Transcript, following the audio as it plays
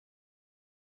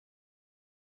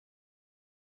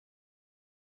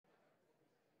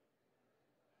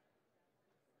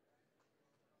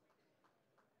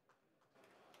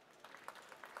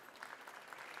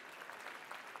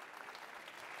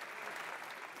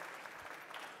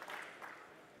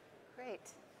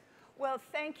Well,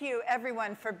 thank you,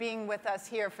 everyone, for being with us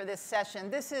here for this session.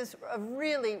 This is a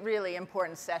really, really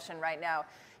important session right now.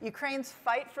 Ukraine's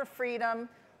fight for freedom,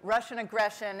 Russian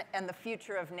aggression, and the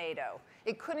future of NATO.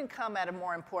 It couldn't come at a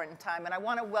more important time, and I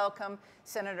want to welcome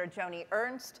Senator Joni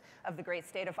Ernst of the great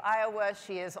state of Iowa.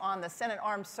 She is on the Senate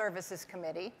Armed Services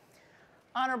Committee.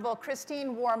 Honorable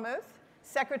Christine Wormuth,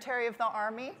 Secretary of the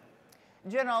Army.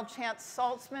 General Chance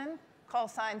Saltzman, call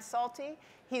sign Salty.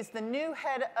 He's the new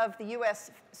head of the U.S.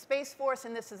 Space Force,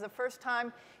 and this is the first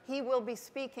time he will be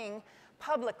speaking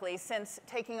publicly since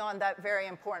taking on that very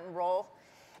important role.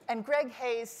 And Greg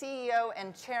Hayes, CEO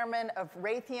and chairman of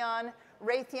Raytheon.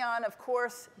 Raytheon, of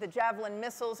course, the Javelin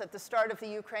missiles at the start of the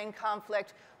Ukraine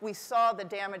conflict. We saw the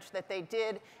damage that they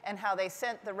did and how they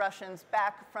sent the Russians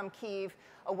back from Kyiv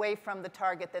away from the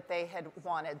target that they had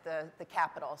wanted, the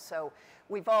capital. So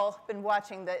we've all been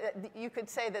watching. You could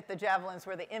say that the Javelins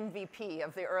were the MVP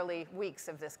of the early weeks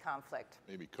of this conflict.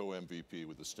 Maybe co-MVP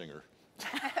with the Stinger.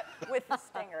 With the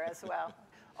Stinger as well,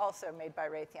 also made by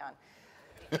Raytheon.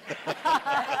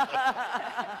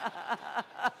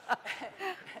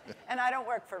 And I don't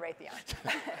work for Raytheon.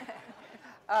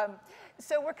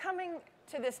 So we're coming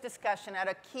to this discussion at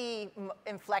a key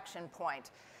inflection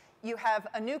point. You have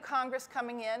a new Congress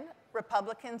coming in,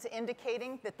 Republicans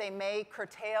indicating that they may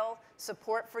curtail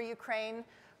support for Ukraine,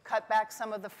 cut back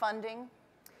some of the funding.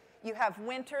 You have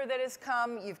winter that has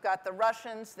come. You've got the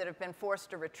Russians that have been forced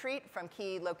to retreat from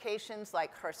key locations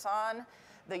like Kherson.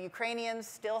 The Ukrainians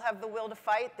still have the will to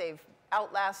fight. They've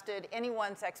outlasted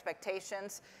anyone's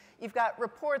expectations. You've got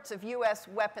reports of U.S.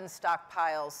 weapons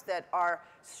stockpiles that are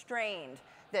strained,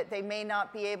 that they may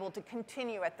not be able to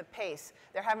continue at the pace.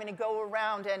 They're having to go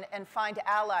around and find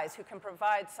allies who can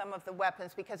provide some of the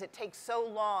weapons because it takes so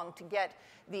long to get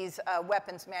these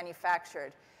weapons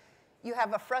manufactured. You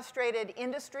have a frustrated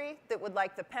industry that would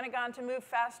like the Pentagon to move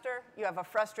faster. You have a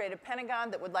frustrated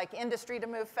Pentagon that would like industry to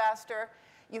move faster.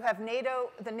 You have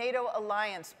the NATO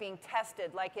alliance being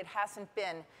tested like it hasn't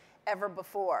been ever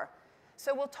before.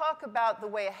 So we'll talk about the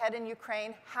way ahead in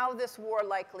Ukraine, how this war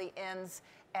likely ends,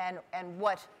 and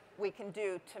what we can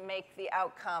do to make the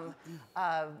outcome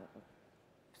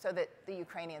so that the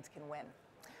Ukrainians can win.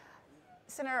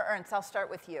 Senator Ernst, I'll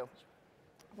start with you.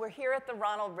 We're here at the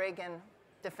Ronald Reagan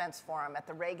Defense Forum at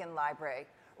the Reagan Library.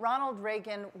 Ronald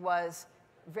Reagan was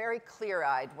very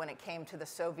clear-eyed when it came to the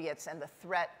Soviets and the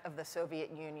threat of the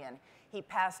Soviet Union. He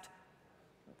passed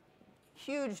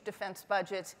huge defense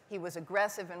budgets. He was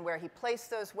aggressive in where he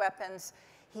placed those weapons.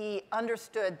 He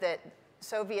understood that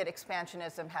Soviet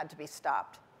expansionism had to be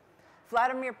stopped.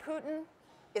 Vladimir Putin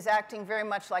is acting very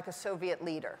much like a Soviet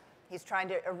leader. He's trying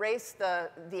to erase the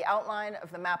outline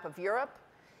of the map of Europe.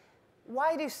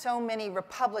 Why do so many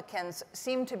Republicans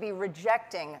seem to be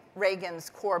rejecting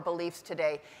Reagan's core beliefs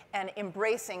today and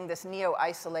embracing this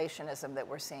neo-isolationism that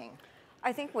we're seeing?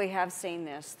 I think we have seen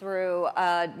this through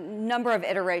a number of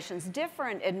iterations,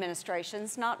 different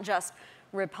administrations, not just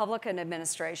Republican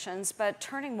administrations, but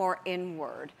turning more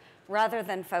inward rather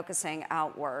than focusing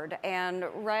outward. And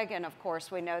Reagan, of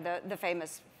course, we know the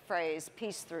famous phrase,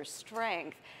 peace through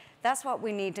strength. That's what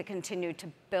we need to continue to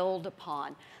build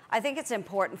upon. I think it's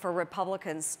important for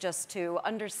Republicans just to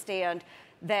understand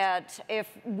that if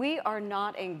we are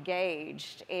not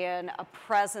engaged in a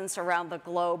presence around the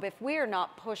globe, if we are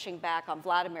not pushing back on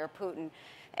Vladimir Putin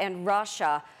and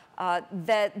Russia,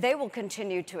 that they will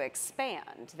continue to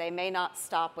expand. They may not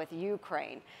stop with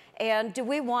Ukraine. And do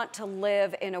we want to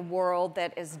live in a world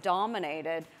that is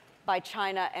dominated by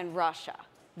China and Russia?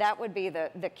 That would be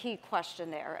the key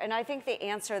question there. And I think the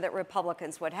answer that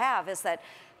Republicans would have is that,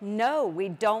 no, we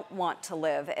don't want to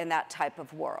live in that type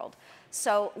of world.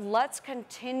 So let's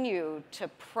continue to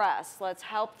press. Let's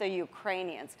help the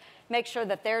Ukrainians make sure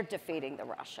that they're defeating the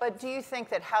Russians. But do you think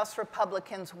that House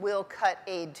Republicans will cut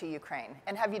aid to Ukraine?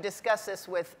 And have you discussed this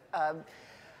with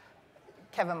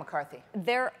Kevin McCarthy?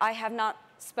 I have not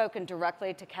spoken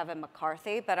directly to Kevin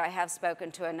McCarthy, but I have spoken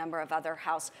to a number of other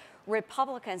House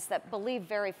Republicans that believe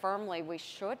very firmly we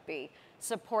should be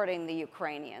supporting the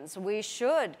Ukrainians. We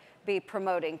should be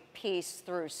promoting peace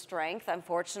through strength.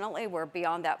 Unfortunately, we're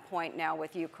beyond that point now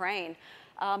with Ukraine,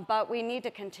 but we need to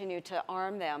continue to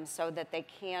arm them so that they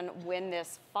can win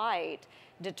this fight,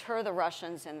 deter the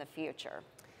Russians in the future.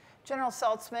 General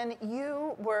Saltzman,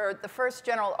 you were the first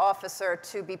general officer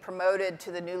to be promoted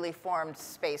to the newly formed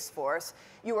Space Force.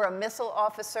 You were a missile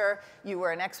officer. You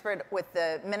were an expert with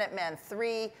the Minuteman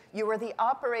III. You were the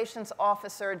operations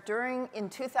officer in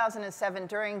 2007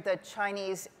 during the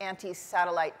Chinese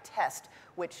anti-satellite test,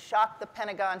 which shocked the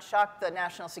Pentagon, shocked the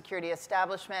national security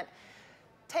establishment.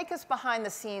 Take us behind the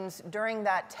scenes during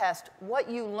that test, what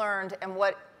you learned and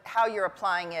how you're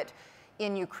applying it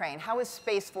in Ukraine? How is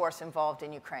Space Force involved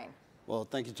in Ukraine? Well,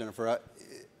 thank you, Jennifer.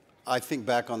 I think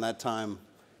back on that time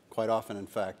quite often, in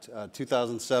fact.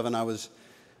 2007, I was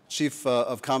Chief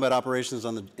of Combat Operations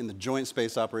in the Joint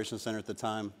Space Operations Center at the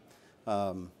time.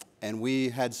 And we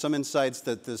had some insights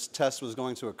that this test was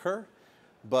going to occur,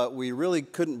 but we really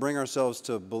couldn't bring ourselves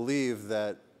to believe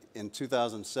that in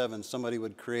 2007 somebody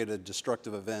would create a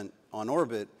destructive event on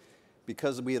orbit,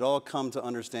 because we had all come to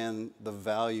understand the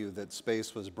value that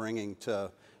space was bringing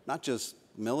to not just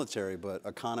military, but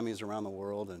economies around the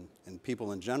world and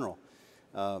people in general.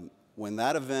 When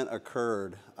that event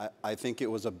occurred, I think it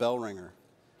was a bell ringer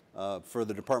for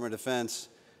the Department of Defense.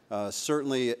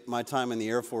 Certainly my time in the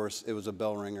Air Force, it was a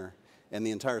bell ringer. And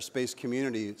the entire space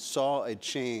community saw a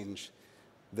change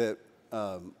that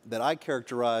I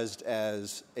characterized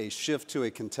as a shift to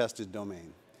a contested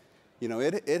domain. You know,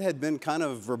 it had been kind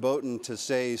of verboten to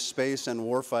say space and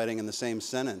warfighting in the same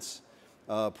sentence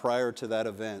prior to that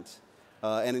event.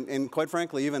 And quite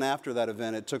frankly, even after that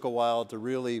event, it took a while to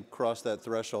really cross that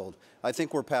threshold. I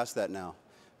think we're past that now.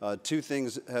 Two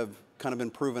things have kind of been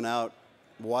proven out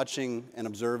watching and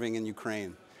observing in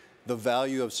Ukraine. The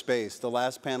value of space. The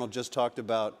last panel just talked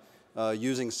about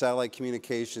using satellite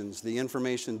communications, the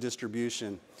information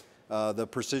distribution, the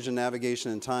precision navigation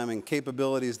and timing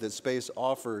capabilities that space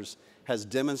offers has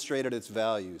demonstrated its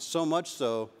value. So much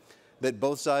so that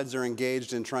both sides are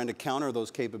engaged in trying to counter those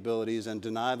capabilities and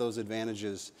deny those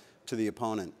advantages to the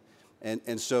opponent.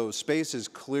 And so space is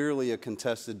clearly a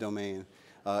contested domain.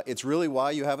 It's really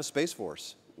why you have a Space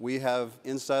Force. We have,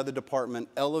 inside the department,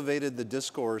 elevated the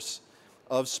discourse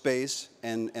of space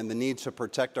and the need to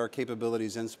protect our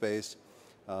capabilities in space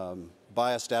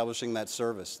by establishing that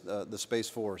service, the Space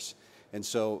Force. And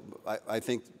so I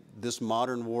think this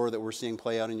modern war that we're seeing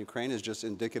play out in Ukraine is just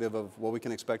indicative of what we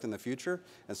can expect in the future.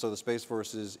 And so the Space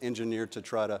Force is engineered to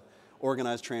try to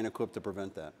organize, train, equip to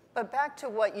prevent that. But back to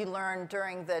what you learned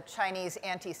during the Chinese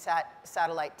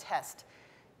anti-satellite test.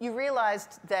 You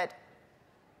realized that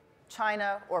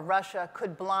China or Russia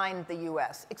could blind the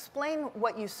US. Explain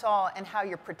what you saw and how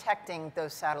you're protecting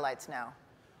those satellites now.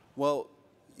 Well,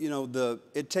 you know,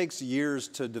 it takes years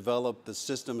to develop the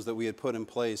systems that we had put in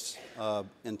place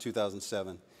in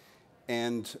 2007.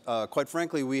 And quite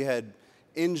frankly, we had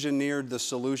engineered the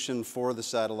solution for the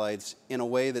satellites in a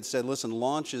way that said, listen,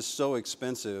 launch is so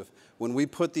expensive. When we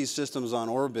put these systems on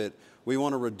orbit, we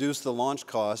want to reduce the launch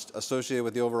cost associated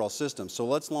with the overall system. So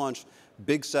let's launch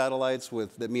big satellites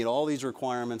that meet all these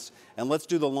requirements, and let's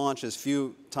do the launch as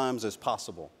few times as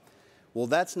possible. Well,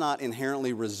 that's not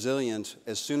inherently resilient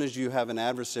as soon as you have an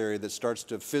adversary that starts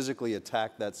to physically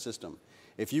attack that system.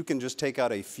 If you can just take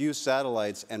out a few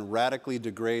satellites and radically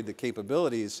degrade the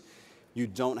capabilities, you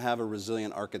don't have a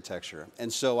resilient architecture.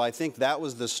 And so I think that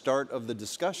was the start of the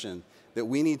discussion, that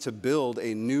we need to build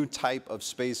a new type of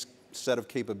space set of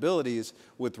capabilities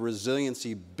with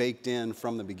resiliency baked in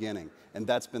from the beginning. And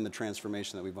that's been the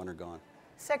transformation that we've undergone.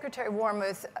 Secretary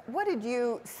Wormuth, what did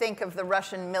you think of the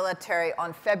Russian military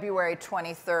on February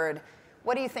 23rd?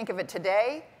 What do you think of it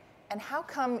today? And how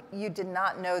come you did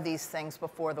not know these things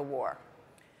before the war?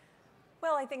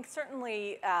 Well, I think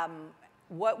certainly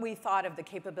what we thought of the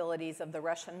capabilities of the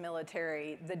Russian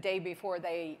military the day before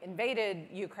they invaded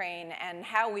Ukraine and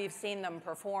how we've seen them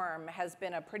perform has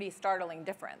been a pretty startling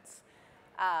difference.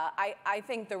 I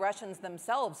think the Russians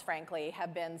themselves, frankly,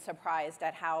 have been surprised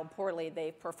at how poorly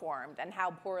they've performed and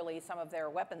how poorly some of their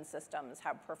weapon systems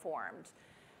have performed.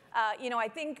 You know, I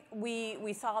think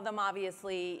we saw them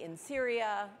obviously in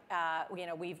Syria. You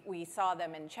know, we saw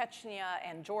them in Chechnya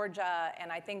and Georgia,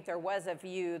 and I think there was a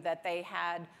view that they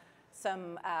had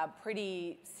some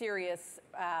pretty serious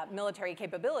military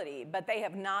capability, but they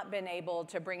have not been able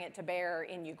to bring it to bear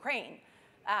in Ukraine,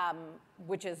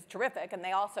 which is terrific. And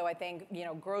they also, I think, you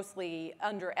know, grossly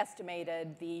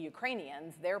underestimated the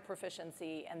Ukrainians, their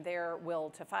proficiency and their will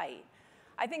to fight.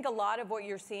 I think a lot of what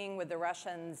you're seeing with the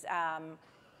Russians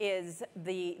is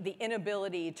the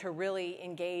inability to really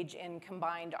engage in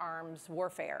combined arms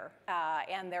warfare.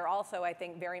 And they're also, I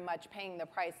think, very much paying the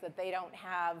price that they don't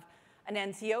have an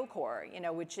NCO corps, you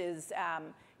know, which is,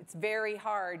 it's very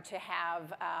hard to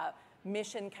have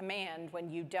mission command when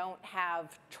you don't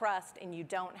have trust and you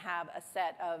don't have a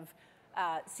set of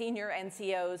senior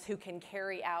NCOs who can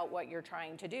carry out what you're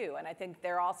trying to do. And I think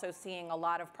they're also seeing a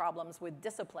lot of problems with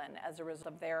discipline as a result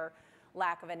of their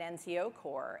lack of an NCO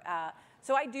corps.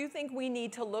 So I do think we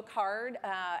need to look hard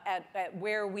at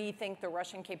where we think the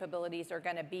Russian capabilities are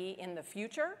going to be in the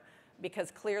future,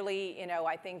 because clearly, you know,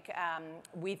 I think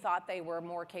we thought they were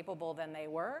more capable than they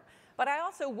were. But I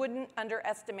also wouldn't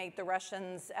underestimate the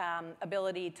Russians'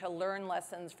 ability to learn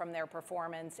lessons from their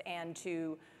performance and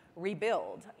to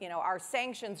rebuild. You know, our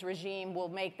sanctions regime will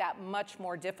make that much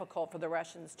more difficult for the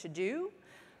Russians to do.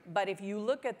 But if you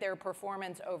look at their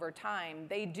performance over time,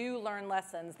 they do learn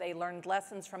lessons. They learned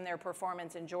lessons from their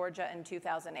performance in Georgia in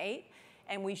 2008,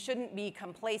 and we shouldn't be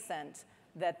complacent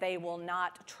that they will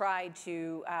not try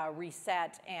to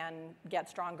reset and get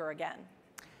stronger again.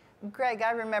 Greg,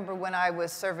 I remember when I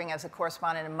was serving as a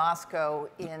correspondent in Moscow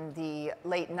in the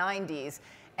late 90s,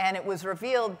 and it was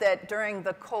revealed that during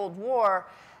the Cold War,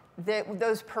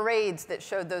 those parades that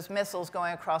showed those missiles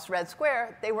going across Red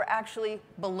Square, they were actually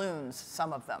balloons,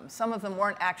 some of them. Some of them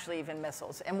weren't actually even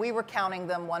missiles, and we were counting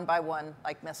them one by one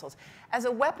like missiles. As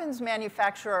a weapons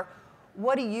manufacturer,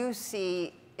 what do you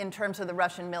see in terms of the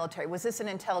Russian military? Was this an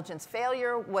intelligence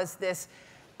failure? Was this,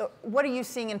 what are you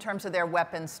seeing in terms of their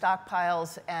weapons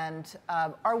stockpiles? And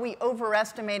are we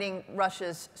overestimating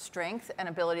Russia's strength and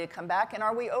ability to come back? And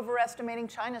are we overestimating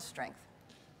China's strength?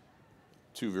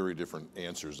 Two very different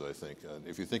answers, I think.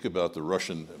 If you think about the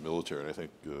Russian military, and I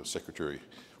think Secretary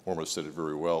Hormuth said it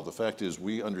very well, the fact is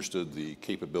we understood the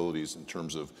capabilities in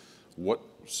terms of what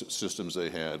systems they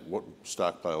had, what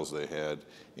stockpiles they had,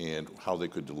 and how they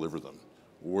could deliver them.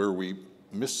 Where we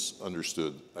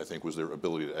misunderstood, I think, was their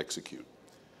ability to execute.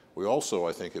 We also,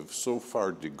 I think, have so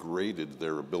far degraded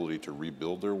their ability to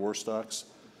rebuild their war stocks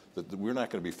that we're not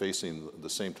going to be facing the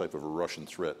same type of a Russian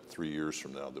threat 3 years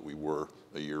from now that we were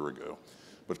a year ago.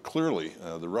 But clearly,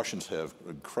 the Russians have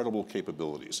incredible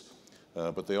capabilities,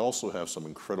 but they also have some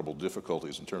incredible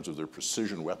difficulties in terms of their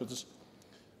precision weapons,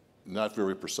 not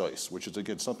very precise, which is,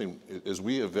 again, something, as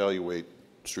we evaluate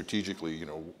strategically, you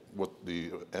know, what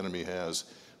the enemy has,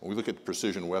 when we look at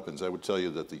precision weapons, I would tell you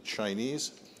that the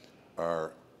Chinese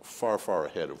are far, far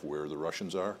ahead of where the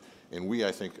Russians are, and we,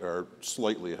 I think, are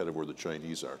slightly ahead of where the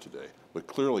Chinese are today. But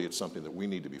clearly, it's something that we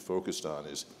need to be focused on,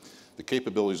 is the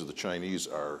capabilities of the Chinese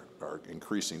are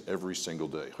increasing every single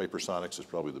day. Hypersonics is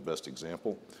probably the best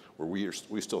example, where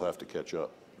we still have to catch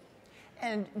up.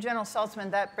 And General Saltzman,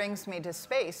 that brings me to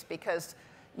space, because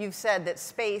you've said that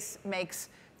space makes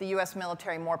the U.S.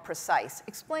 military more precise.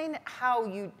 Explain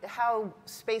how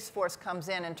Space Force comes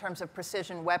in terms of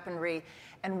precision weaponry,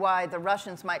 and why the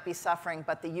Russians might be suffering,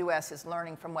 but the U.S. is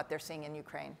learning from what they're seeing in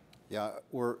Ukraine. Yeah,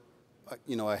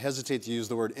 you know, I hesitate to use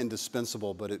the word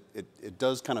indispensable, but it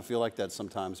does kind of feel like that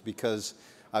sometimes, because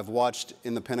I've watched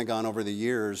in the Pentagon over the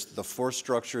years, the force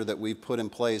structure that we've put in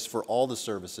place for all the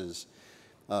services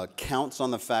counts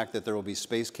on the fact that there will be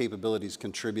space capabilities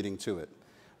contributing to it.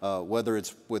 Whether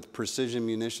it's with precision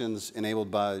munitions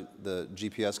enabled by the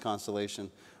GPS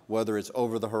constellation, whether it's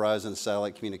over-the-horizon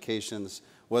satellite communications,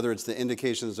 whether it's the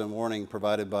indications and warning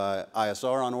provided by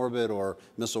ISR on orbit or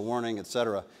missile warning, et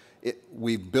cetera.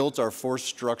 We've built our force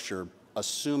structure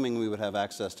assuming we would have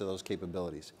access to those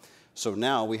capabilities. So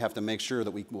now we have to make sure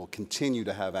that we will continue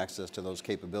to have access to those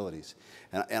capabilities.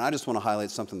 And I just want to highlight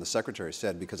something the Secretary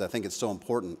said, because I think it's so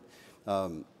important.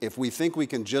 If we think we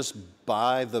can just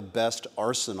buy the best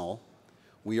arsenal,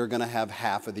 we are going to have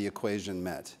half of the equation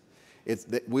met.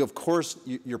 Of course,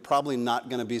 you're probably not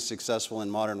going to be successful in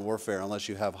modern warfare unless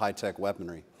you have high-tech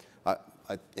weaponry.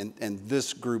 And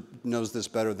this group knows this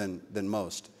better than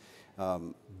most.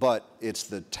 But it's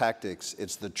the tactics,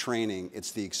 it's the training,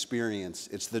 it's the experience,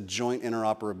 it's the joint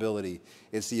interoperability,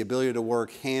 it's the ability to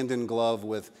work hand in glove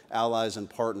with allies and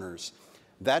partners.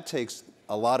 That takes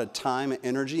a lot of time and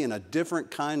energy and a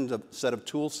different kind of set of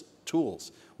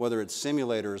tools, whether it's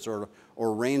simulators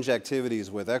or range activities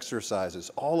with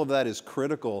exercises. All of that is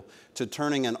critical to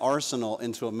turning an arsenal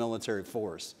into a military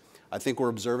force. I think we're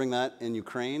observing that in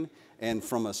Ukraine. And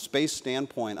from a space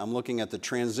standpoint, I'm looking at the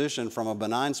transition from a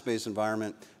benign space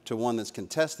environment to one that's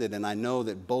contested, and I know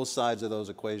that both sides of those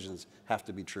equations have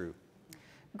to be true.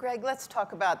 Greg, let's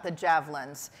talk about the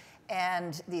Javelins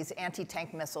and these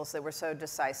anti-tank missiles that were so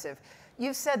decisive.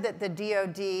 You've said that the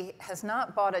DoD has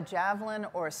not bought a Javelin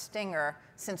or a Stinger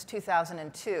since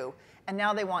 2002, and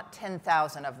now they want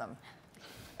 10,000 of them.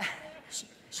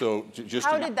 So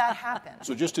how did that happen?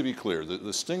 So just to be clear,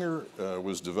 the Stinger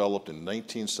was developed in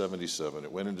 1977.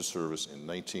 It went into service in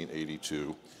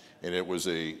 1982, and it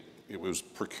was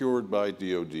procured by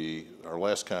DoD. Our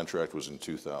last contract was in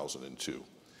 2002.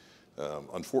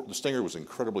 The Stinger was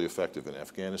incredibly effective in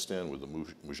Afghanistan with the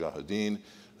Mujahideen.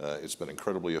 It's been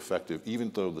incredibly effective,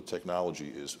 even though the technology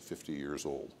is 50 years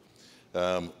old.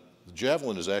 The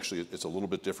Javelin is actually, it's a little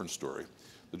bit different story.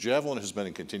 The Javelin has been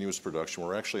in continuous production.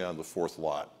 We're actually on the 4th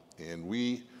lot. And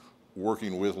we,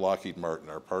 working with Lockheed Martin,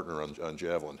 our partner on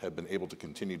Javelin, have been able to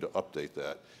continue to update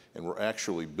that. And we're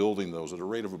actually building those at a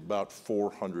rate of about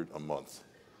 400 a month.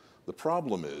 The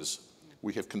problem is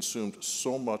we have consumed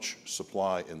so much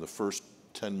supply in the first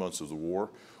 10 months of the war,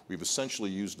 we've essentially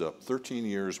used up 13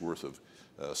 years worth of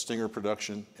Stinger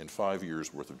production and 5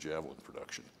 years worth of Javelin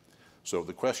production. So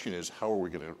the question is, how are we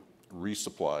going to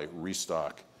resupply,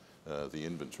 restock the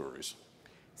inventories?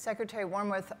 Secretary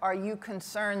Wormuth, are you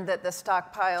concerned that the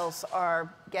stockpiles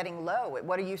are getting low?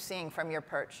 What are you seeing from your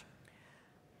perch?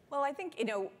 Well, I think,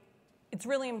 it's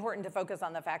really important to focus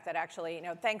on the fact that actually,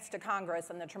 thanks to Congress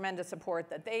and the tremendous support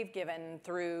that they've given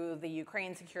through the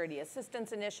Ukraine Security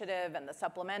Assistance Initiative and the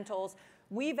supplementals,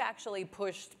 we've actually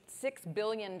pushed $6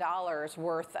 billion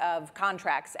worth of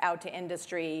contracts out to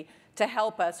industry to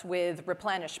help us with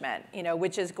replenishment,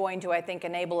 which is going to, I think,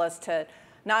 enable us to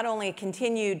not only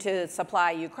continue to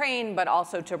supply Ukraine, but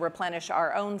also to replenish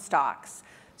our own stocks.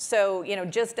 So,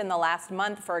 just in the last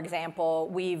month, for example,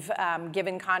 we've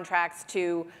given contracts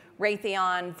to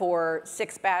Raytheon for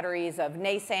 6 batteries of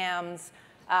NASAMS.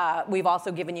 We've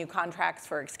also given you contracts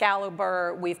for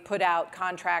Excalibur. We've put out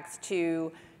contracts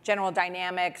to General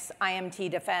Dynamics, IMT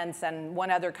Defense, and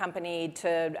one other company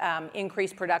to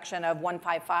increase production of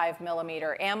 155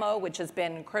 millimeter ammo, which has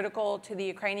been critical to the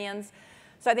Ukrainians.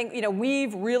 So I think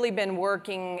we've really been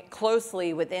working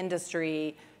closely with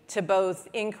industry to both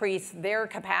increase their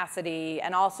capacity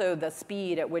and also the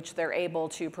speed at which they're able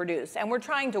to produce. And we're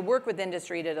trying to work with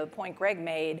industry to the point Greg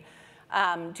made,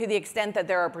 to the extent that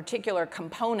there are particular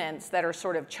components that are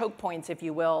sort of choke points, if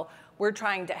you will. We're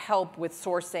trying to help with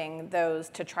sourcing those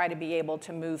to try to be able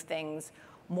to move things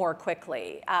more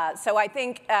quickly. So I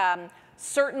think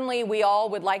certainly we all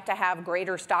would like to have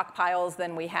greater stockpiles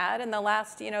than we had in the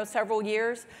last several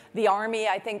years. The Army,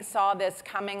 I think, saw this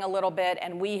coming a little bit,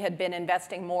 and we had been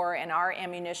investing more in our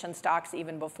ammunition stocks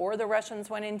even before the Russians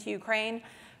went into Ukraine.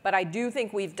 But I do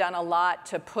think we've done a lot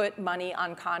to put money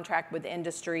on contract with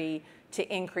industry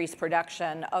to increase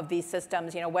production of these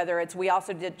systems. Whether it's, we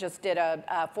also just did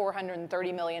a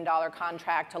 $430 million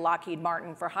contract to Lockheed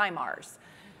Martin for HIMARS.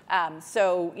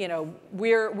 So,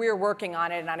 we're working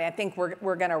on it, and I think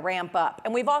we're going to ramp up.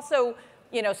 And we've also,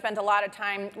 spent a lot of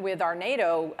time with our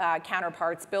NATO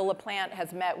counterparts. Bill LaPlante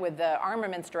has met with the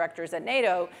armaments directors at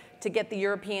NATO to get the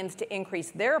Europeans to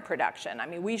increase their production. I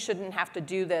mean, we shouldn't have to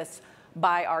do this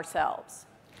by ourselves.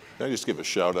 Can I just give a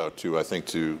shout out to, I think,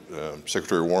 to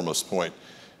Secretary Wormuth's point.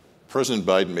 President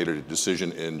Biden made a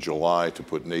decision in July to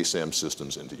put NASAM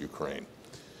systems into Ukraine.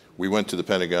 We went to the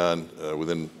Pentagon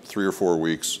within 3 or 4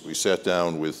 weeks. We sat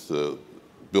down with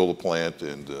Bill LaPlante,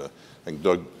 and I think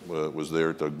Doug was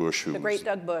there, Doug Bush. The great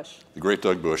Doug Bush. The great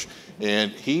Doug Bush.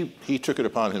 And he took it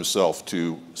upon himself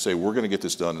to say, we're going to get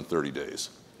this done in 30 days.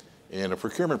 And a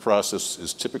procurement process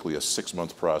is typically a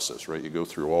 6-month process, right? You go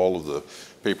through all of the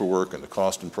paperwork and the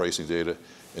cost and pricing data.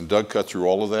 And Doug cut through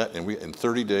all of that, and in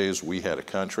 30 days, we had a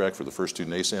contract for the first 2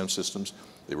 NASAM systems.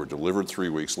 They were delivered 3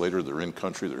 weeks later. They're in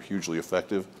country. They're hugely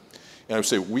effective. And I would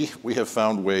say we have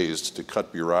found ways to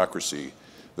cut bureaucracy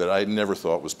that I never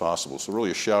thought was possible. So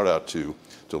really a shout out to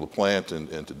LaPlante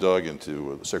and to Doug and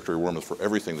to Secretary Wormuth for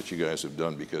everything that you guys have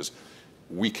done, because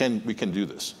we can do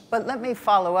this. But let me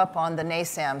follow up on the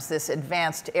NASAMS, this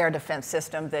advanced air defense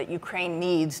system that Ukraine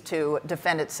needs to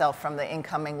defend itself from the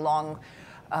incoming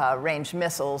long-range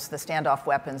missiles, the standoff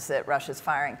weapons that Russia's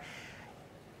firing.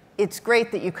 It's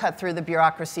great that you cut through the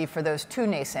bureaucracy for those 2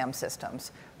 NASAM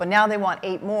systems, but now they want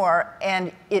 8 more,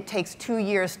 and it takes 2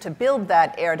 years to build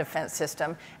that air defense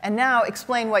system. And now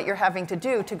explain what you're having to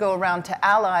do to go around to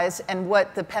allies and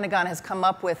what the Pentagon has come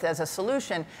up with as a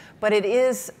solution. But it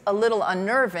is a little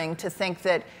unnerving to think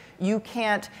that you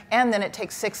can't, and then it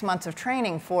takes 6 months of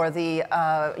training for the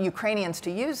Ukrainians to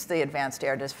use the advanced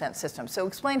air defense system. So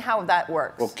explain how that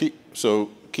works. Well,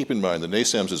 keep in mind, the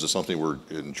NASAMS is something we're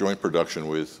in joint production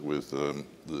with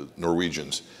the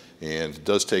Norwegians, and it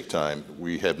does take time.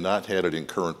 We have not had it in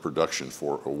current production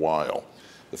for a while.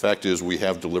 The fact is, we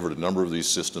have delivered a number of these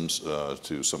systems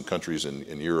to some countries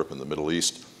in Europe and the Middle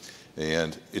East,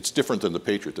 and it's different than the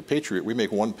Patriot. The Patriot, we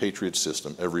make 1 Patriot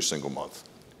system every single month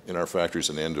in our factories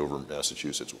in Andover,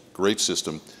 Massachusetts. Great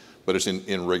system, but it's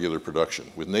in regular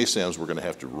production. With NASAMS, we're going to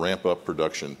have to ramp up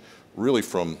production really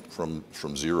from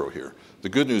zero here. The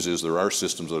good news is there are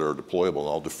systems that are deployable, and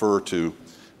I'll defer to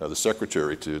the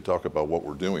Secretary to talk about what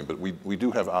we're doing, but we do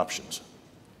have options.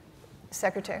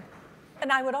 Secretary.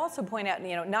 And I would also point out,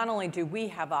 not only do we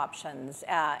have options,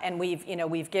 and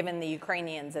we've given the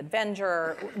Ukrainians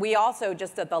Avenger, we also,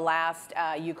 just at the last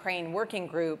Ukraine working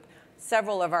group,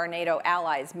 several of our NATO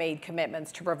allies made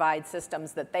commitments to provide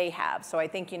systems that they have. So I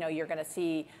think, you're going to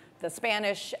see the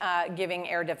Spanish giving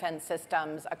air defense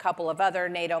systems, a couple of other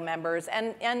NATO members,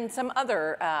 and some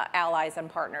other allies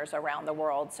and partners around the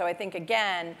world. So I think,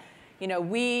 again,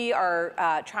 we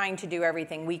are trying to do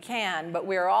everything we can, but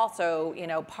we're also,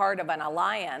 part of an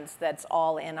alliance that's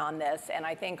all in on this. And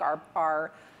I think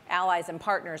our allies and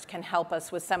partners can help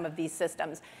us with some of these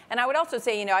systems. And I would also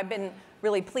say, I've been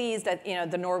really pleased that,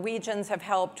 the Norwegians have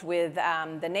helped with the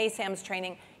NASAMS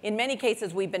training. In many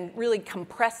cases, we've been really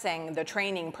compressing the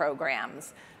training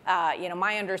programs.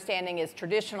 My understanding is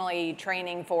traditionally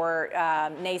training for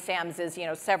NASAMS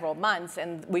is, several months,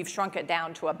 and we've shrunk it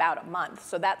down to about a month.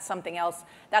 So that's something else,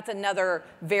 that's another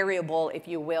variable, if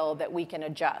you will, that we can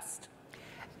adjust.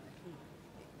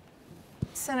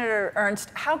 Senator Ernst,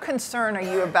 how concerned are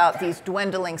you about these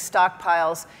dwindling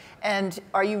stockpiles? And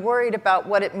are you worried about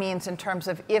what it means in terms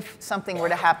of if something were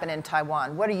to happen in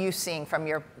Taiwan? What are you seeing from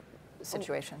your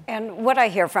situation? And what I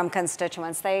hear from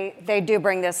constituents, they do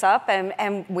bring this up,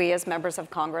 and we as members of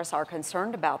Congress are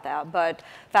concerned about that. But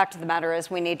fact of the matter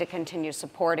is we need to continue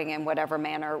supporting in whatever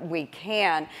manner we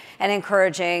can and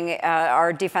encouraging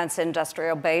our defense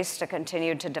industrial base to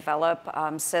continue to develop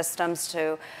systems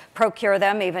to procure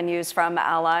them, even use from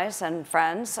allies and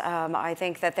friends. I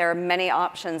think that there are many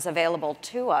options available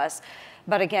to us.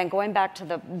 But again, going back to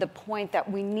the point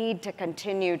that we need to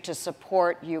continue to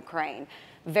support Ukraine.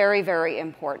 Very, very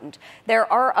important. There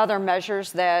are other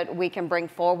measures that we can bring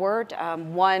forward.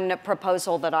 One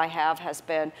proposal that I have has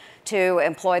been to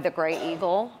employ the Gray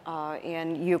Eagle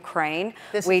in Ukraine.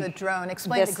 This is a drone.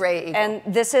 Explain the Gray Eagle. And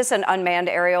this is an unmanned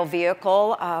aerial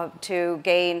vehicle to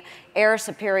gain air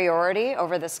superiority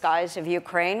over the skies of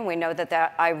Ukraine. We know that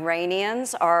the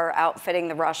Iranians are outfitting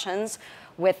the Russians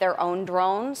with their own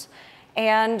drones.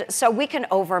 And so we can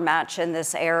overmatch in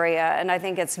this area, and I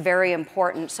think it's very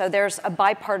important. So there's a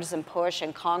bipartisan push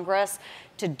in Congress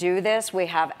to do this. We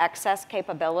have excess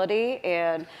capability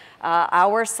in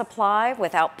our supply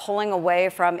without pulling away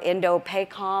from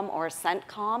Indo-PACOM or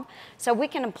CENTCOM. So we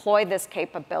can employ this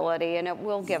capability, and it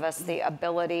will give us the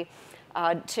ability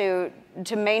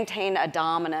to maintain a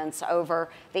dominance over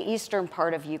the eastern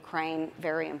part of Ukraine.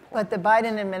 Very important. But the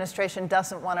Biden administration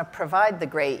doesn't want to provide the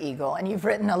Gray Eagle, and you've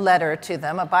written a letter to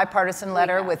them, a bipartisan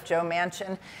letter with Joe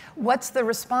Manchin. What's the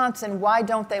response, and why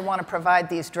don't they want to provide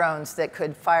these drones that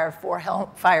could fire 4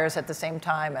 fires at the same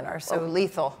time and are so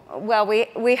lethal? Well,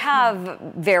 we have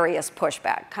various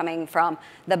pushback coming from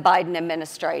the Biden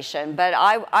administration, but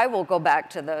I will go back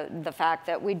to the fact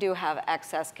that we do have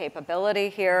excess capability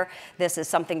here. This is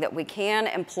something that we can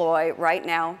employ right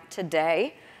now,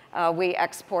 today. We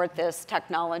export this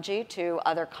technology to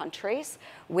other countries.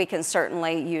 We can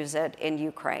certainly use it in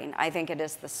Ukraine. I think it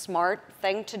is the smart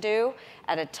thing to do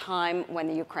at a time when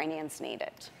the Ukrainians need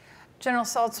it. General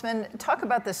Saltzman, talk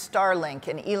about the Starlink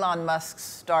and Elon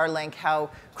Musk's Starlink, how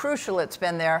crucial it's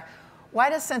been there. Why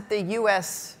doesn't the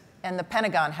U.S. and the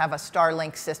Pentagon have a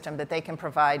Starlink system that they can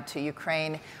provide to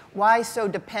Ukraine? Why so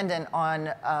dependent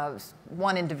on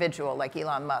one individual like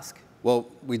Elon Musk?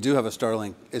 Well, we do have a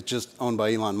Starlink. It's just owned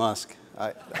by Elon Musk,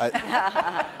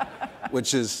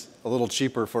 which is a little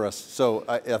cheaper for us. So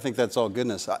I think that's all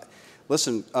goodness.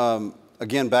 Listen,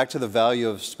 again, back to the value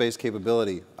of space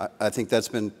capability. I think that's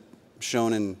been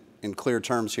shown in clear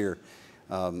terms here.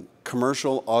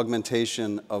 Commercial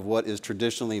augmentation of what is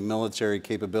traditionally military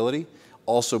capability,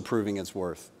 also proving its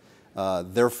worth.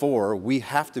 Therefore, we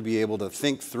have to be able to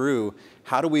think through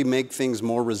how do we make things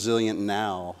more resilient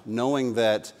now, knowing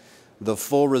that the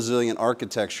full resilient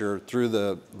architecture through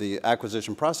the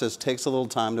acquisition process takes a little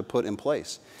time to put in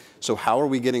place. So how are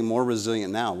we getting more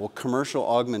resilient now? Well, commercial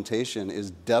augmentation is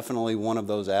definitely one of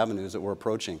those avenues that we're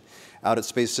approaching. Out at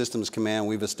Space Systems Command,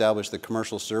 we've established the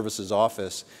Commercial Services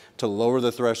Office to lower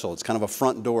the threshold. It's kind of a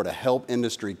front door to help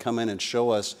industry come in and show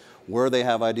us where they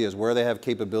have ideas, where they have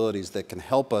capabilities that can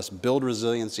help us build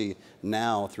resiliency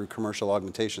now through commercial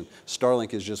augmentation.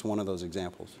 Starlink is just one of those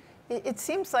examples. It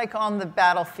seems like on the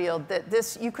battlefield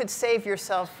that you could save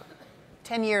yourself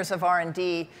 10 years of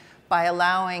R&D by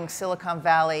allowing Silicon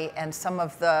Valley and some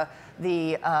of the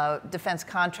defense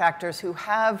contractors who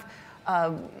have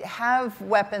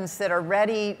weapons that are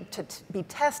ready to be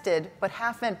tested but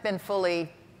haven't been fully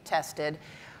tested.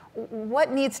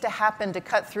 What needs to happen to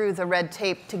cut through the red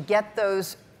tape to get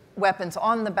those weapons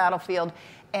on the battlefield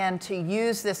and to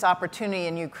use this opportunity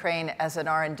in Ukraine as an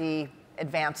R&D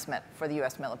advancement for the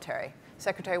U.S. military?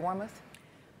 Secretary Wormuth?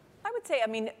 I would say,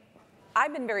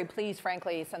 I've been very pleased,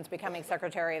 frankly, since becoming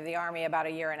Secretary of the Army about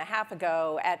 1.5 years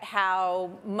ago at how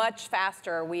much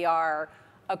faster we are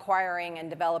acquiring and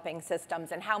developing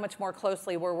systems and how much more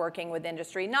closely we're working with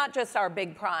industry, not just our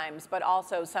big primes, but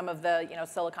also some of the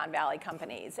Silicon Valley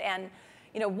companies. And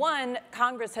one,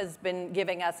 Congress has been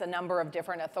giving us a number of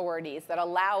different authorities that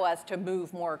allow us to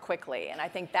move more quickly, and I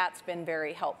think that's been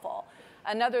very helpful.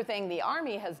 another thing the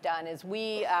Army has done is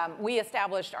we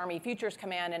established Army Futures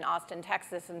Command in Austin,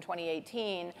 Texas in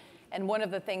 2018. And one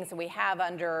of the things that we have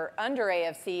under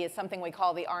AFC is something we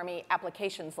call the Army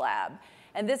Applications Lab.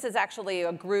 And this is actually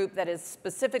a group that is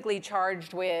specifically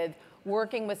charged with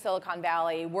working with Silicon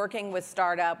Valley, working with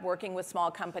startup, working with small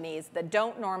companies that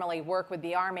don't normally work with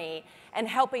the Army, and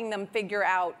helping them figure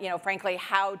out, frankly,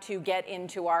 how to get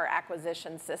into our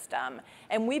acquisition system.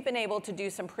 And we've been able to do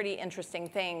some pretty interesting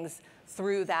things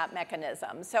through that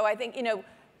mechanism. So I think,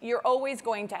 you're always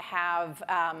going to have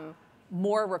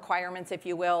more requirements, if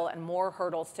you will, and more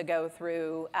hurdles to go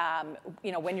through,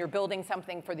 when you're building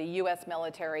something for the US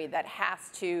military that has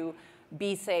to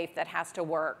be safe, that has to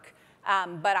work.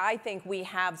 But I think we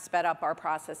have sped up our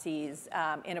processes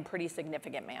in a pretty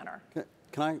significant manner.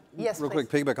 Can I yes, real please.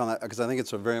 quick piggyback on that, because I think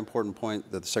it's a very important point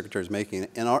that the Secretary is making.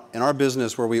 In our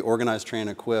business where we organize, train,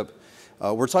 equip,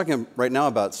 we're talking right now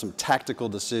about some tactical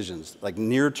decisions, like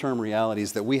near-term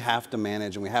realities that we have to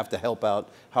manage and we have to help out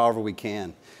however we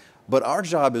can. But our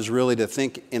job is really to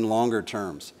think in longer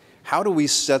terms. How do we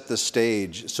set the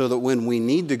stage so that when we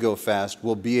need to go fast,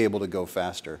 we'll be able to go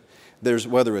faster?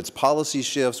 Whether it's policy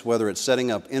shifts, whether it's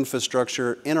setting up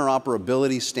infrastructure,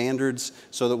 interoperability standards,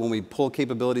 so that when we pull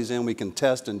capabilities in, we can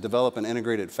test and develop and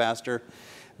integrate it faster.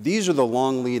 These are the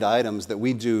long lead items that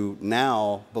we do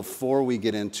now before we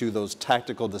get into those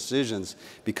tactical decisions,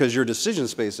 because your decision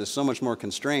space is so much more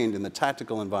constrained in the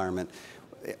tactical environment.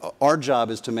 Our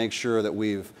job is to make sure that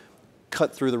we've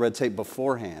cut through the red tape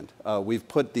beforehand. We've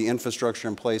put the infrastructure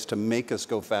in place to make us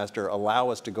go faster, allow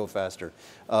us to go faster.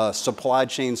 Supply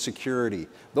chain security.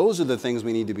 Those are the things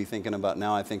we need to be thinking about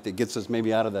now, I think, that gets us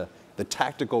maybe out of the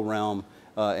tactical realm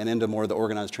and into more of the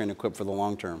organized, train, equip for the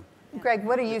long term. Greg,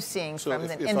 what are you seeing from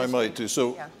the industry? If I might too.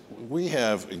 So yeah. we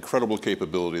have incredible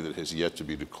capability that has yet to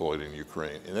be deployed in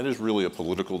Ukraine. And that is really a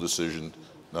political decision,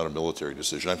 not a military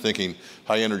decision. I'm thinking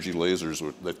high energy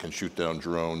lasers that can shoot down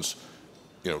drones,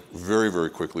 very, very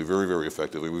quickly, very, very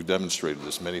effectively. We've demonstrated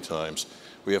this many times.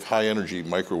 We have high energy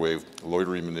microwave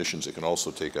loitering munitions that can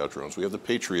also take out drones. We have the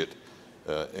Patriot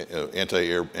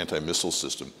anti-air, anti-missile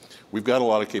system. We've got a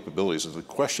lot of capabilities. And the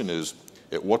question is,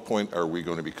 at what point are we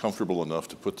going to be comfortable enough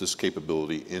to put this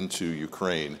capability into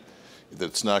Ukraine that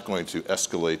it's not going to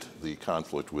escalate the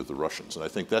conflict with the Russians? And I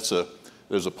think there's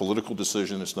a political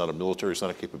decision. It's not a military, it's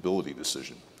not a capability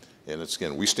decision. And it's,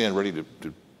 again, we stand ready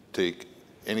to take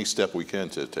any step we can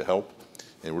to help,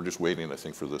 and we're just waiting, I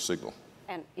think, for the signal.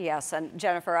 And yes, and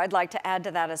Jennifer, I'd like to add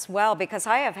to that as well, because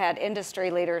I have had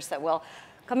industry leaders that will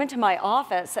come into my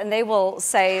office and they will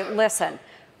say, listen,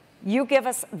 you give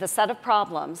us the set of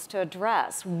problems to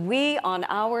address. We, on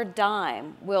our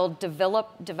dime, will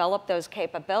develop those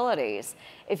capabilities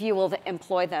if you will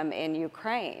employ them in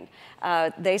Ukraine.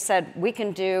 They said, we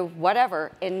can do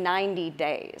whatever in 90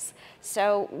 days.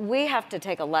 So we have to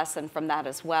take a lesson from that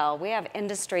as well. We have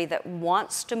industry that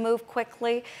wants to move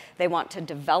quickly. They want to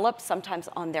develop, sometimes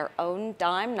on their own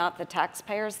dime, not the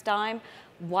taxpayer's dime.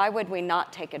 Why would we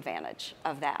not take advantage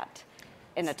of that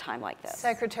in a time like this?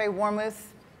 Secretary Wormuth,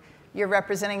 you're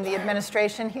representing the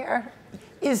administration here.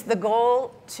 Is the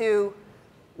goal to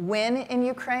win in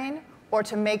Ukraine or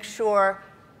to make sure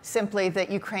simply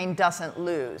that Ukraine doesn't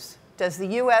lose? Does the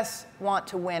U.S. want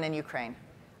to win in Ukraine?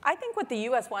 I think what the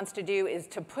U.S. wants to do is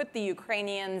to put the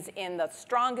Ukrainians in the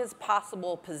strongest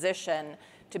possible position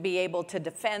to be able to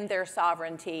defend their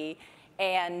sovereignty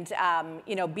and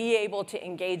be able to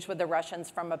engage with the Russians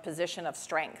from a position of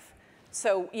strength.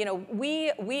 So,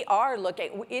 we are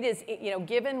looking, it is,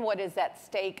 given what is at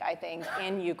stake, I think,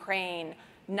 in Ukraine,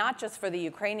 not just for the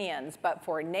Ukrainians, but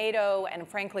for NATO and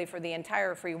frankly for the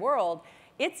entire free world,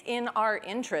 it's in our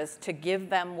interest to give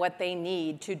them what they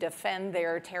need to defend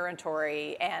their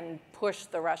territory and push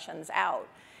the Russians out.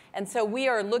 And so we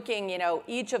are looking,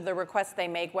 each of the requests they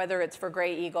make, whether it's for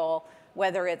Gray Eagle,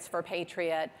 whether it's for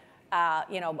Patriot.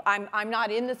 I'm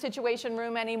not in the Situation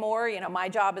Room anymore. My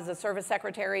job as a service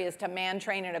secretary is to man,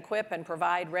 train, and equip and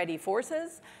provide ready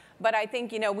forces. But I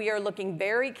think, we are looking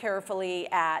very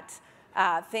carefully at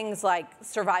things like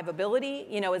survivability.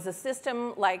 Is a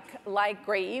system like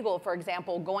Gray Eagle, for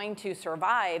example, going to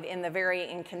survive in the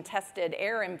very uncontested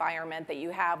air environment that you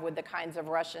have with the kinds of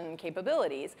Russian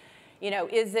capabilities?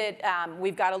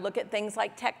 We've got to look at things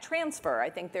like tech transfer. I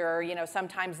think there are,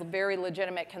 sometimes very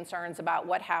legitimate concerns about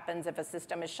what happens if a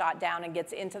system is shot down and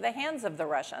gets into the hands of the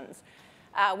Russians.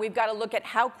 We've got to look at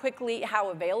how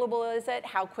available is it?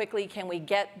 How quickly can we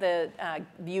get the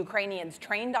Ukrainians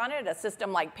trained on it? A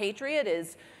system like Patriot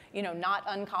is, not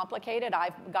uncomplicated.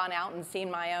 I've gone out and seen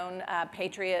my own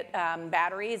Patriot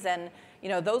batteries, and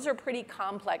those are pretty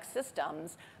complex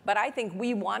systems. But I think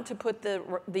we want to put the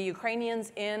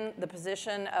Ukrainians in the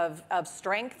position of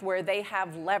strength where they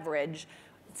have leverage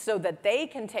so that they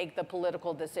can take the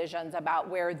political decisions about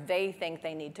where they think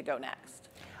they need to go next.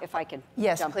 If I could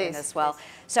yes, jump please, in as well.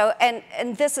 So,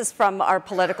 and this is from our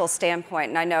political standpoint,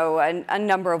 and I know a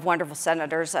number of wonderful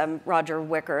senators. Roger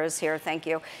Wicker is here, thank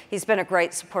you. He's been a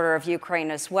great supporter of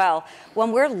Ukraine as well.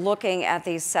 When we're looking at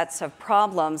these sets of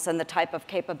problems and the type of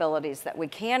capabilities that we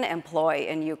can employ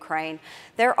in Ukraine,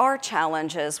 there are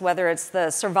challenges, whether it's the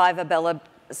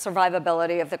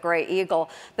survivability of the Gray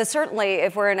Eagle, but certainly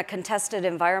if we're in a contested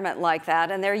environment like that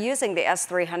and they're using the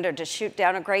S-300 to shoot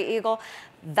down a Gray Eagle,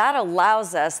 that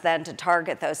allows us then to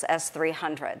target those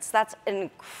S-300s. That's an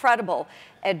incredible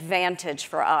advantage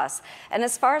for us. And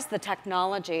as far as the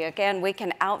technology, again, we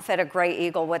can outfit a Gray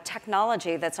Eagle with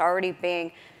technology that's already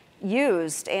being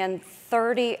used in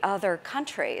 30 other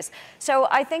countries. So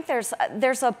I think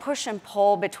there's a push and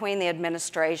pull between the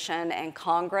administration and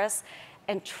Congress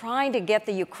and trying to get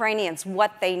the Ukrainians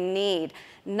what they need,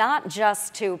 not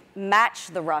just to match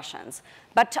the Russians,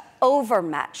 but to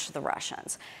overmatch the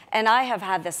Russians. And I have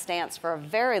had this stance for a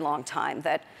very long time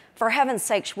that, for heaven's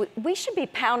sakes, we should be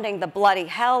pounding the bloody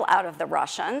hell out of the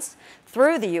Russians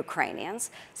through the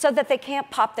Ukrainians so that they can't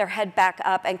pop their head back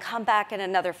up and come back in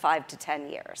another 5 to 10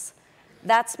 years.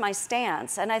 That's my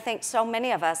stance, and I think so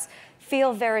many of us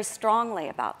feel very strongly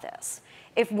about this.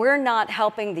 If we're not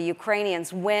helping the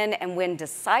Ukrainians win and win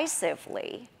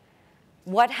decisively,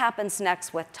 what happens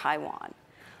next with Taiwan?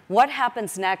 What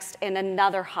happens next in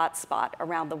another hotspot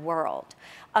around the world?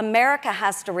 America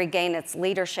has to regain its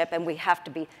leadership, and we have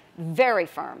to be very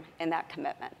firm in that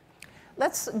commitment.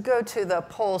 Let's go to the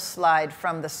poll slide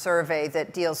from the survey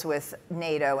that deals with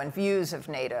NATO and views of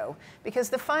NATO, because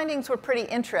the findings were pretty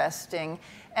interesting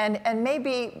and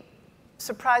maybe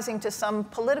surprising to some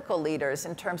political leaders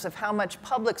in terms of how much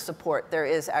public support there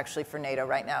is actually for NATO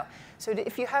right now. So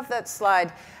if you have that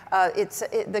slide,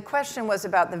 the question was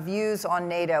about the views on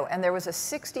NATO, and there was a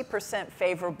 60%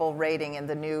 favorable rating in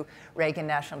the new Reagan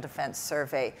National Defense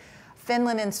Survey.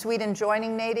 Finland and Sweden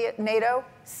joining NATO,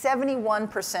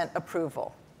 71%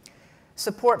 approval.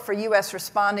 Support for US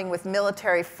responding with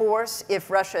military force if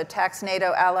Russia attacks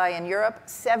NATO ally in Europe,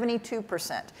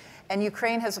 72%. And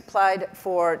Ukraine has applied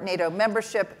for NATO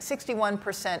membership,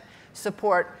 61%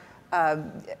 support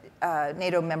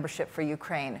NATO membership for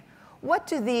Ukraine. What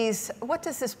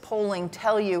does this polling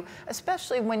tell you,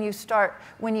 especially when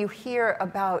you hear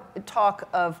about talk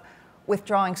of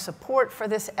withdrawing support for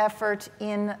this effort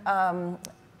in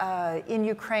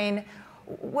Ukraine?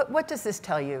 What does this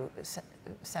tell you,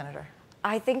 Senator?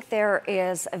 I think there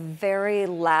is a very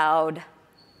loud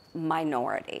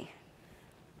minority.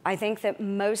 I think that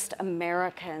most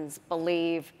Americans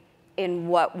believe in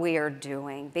what we are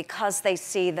doing because they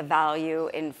see the value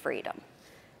in freedom.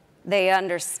 They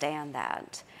understand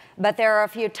that. But there are a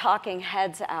few talking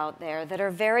heads out there that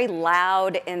are very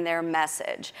loud in their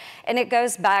message. And it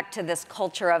goes back to this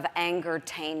culture of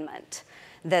angertainment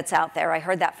that's out there. I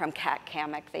heard that from Kat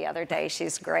Kamek the other day.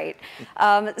 She's great.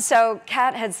 So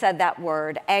Kat had said that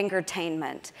word,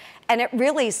 angertainment. And it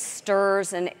really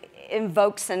stirs and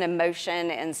invokes an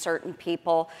emotion in certain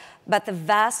people. But the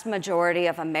vast majority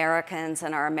of Americans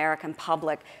and our American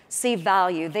public see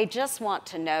value. They just want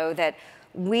to know that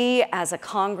we as a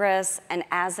Congress and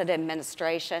as an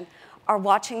administration are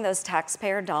watching those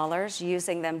taxpayer dollars,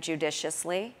 using them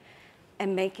judiciously,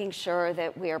 and making sure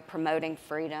that we are promoting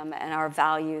freedom and our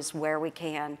values where we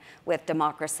can with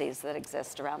democracies that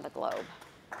exist around the globe.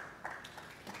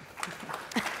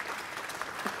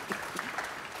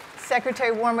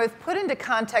 Secretary Wormuth, put into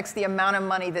context the amount of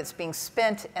money that's being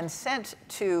spent and sent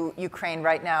to Ukraine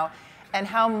right now and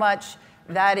how much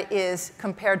that is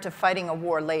compared to fighting a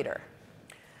war later.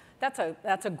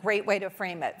 That's a great way to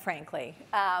frame it, frankly.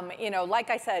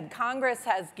 Like I said, Congress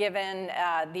has given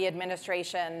the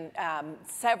administration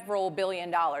several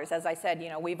 $billion. As I said,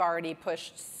 we've already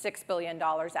pushed $6 billion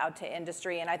out to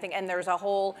industry, and there's a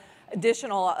whole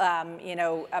additional,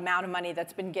 amount of money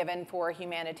that's been given for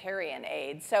humanitarian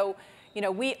aid. So,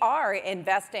 we are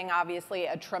investing, obviously,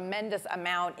 a tremendous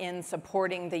amount in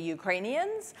supporting the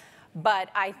Ukrainians. But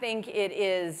I think it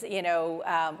is,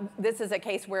 this is a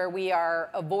case where we are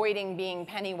avoiding being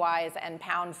penny wise and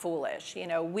pound foolish.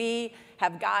 We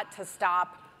have got to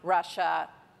stop Russia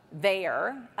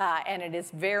there, and it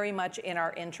is very much in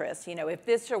our interest. If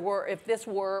this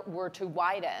war were to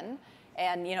widen,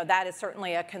 and that is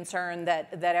certainly a concern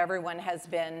that everyone has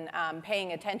been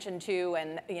paying attention to,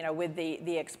 and with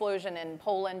the explosion in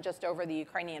Poland just over the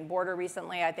Ukrainian border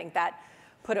recently, I think that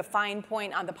put a fine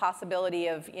point on the possibility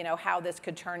of, how this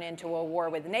could turn into a war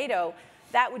with NATO,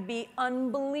 that would be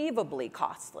unbelievably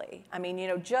costly. I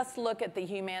mean, just look at the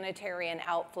humanitarian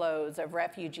outflows of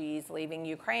refugees leaving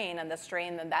Ukraine and the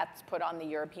strain that that's put on the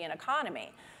European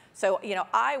economy. So,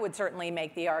 I would certainly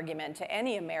make the argument to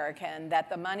any American that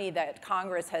the money that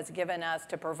Congress has given us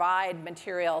to provide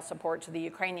material support to the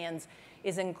Ukrainians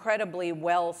is incredibly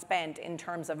well spent in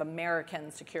terms of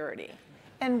American security.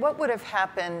 And what would have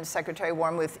happened, Secretary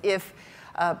Wormuth, if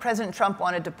President Trump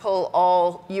wanted to pull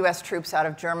all U.S. troops out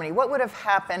of Germany? What would have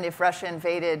happened if Russia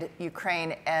invaded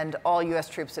Ukraine and all U.S.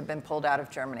 troops had been pulled out of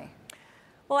Germany?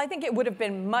 Well, I think it would have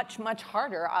been much, much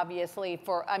harder, obviously,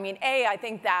 I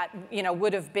think that,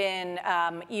 would have been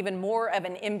even more of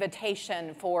an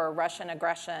invitation for Russian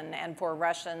aggression and for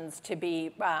Russians to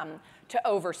be, to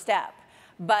overstep.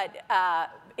 But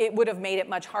it would have made it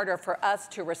much harder for us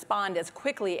to respond as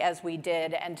quickly as we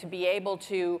did and to be able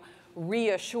to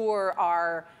reassure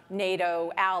our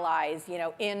NATO allies,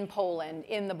 in Poland,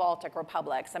 in the Baltic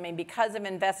republics. I mean, because of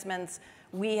investments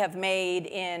we have made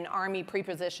in Army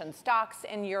prepositioned stocks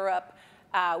in Europe,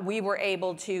 we were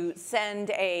able to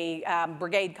send a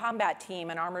brigade combat team,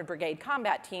 an armored brigade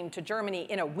combat team, to Germany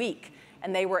in a week,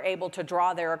 and they were able to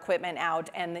draw their equipment out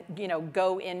and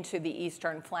go into the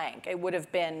eastern flank. It would have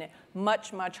been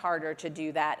much, much harder to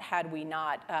do that had we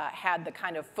not had the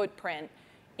kind of footprint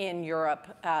in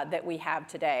Europe that we have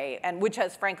today, and which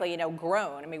has frankly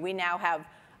grown. I mean, we now have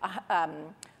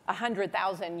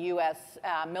 100,000 U.S.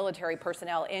 Military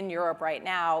personnel in Europe right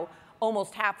now,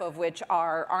 almost half of which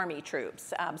are Army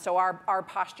troops. So our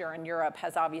posture in Europe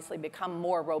has obviously become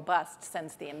more robust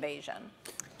since the invasion.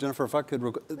 Jennifer, if I could,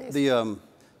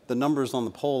 the numbers on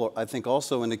the poll, I think,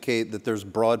 also indicate that there's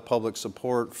broad public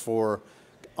support for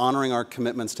honoring our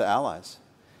commitments to allies.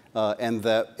 And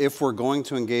that if we're going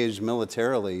to engage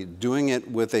militarily, doing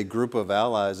it with a group of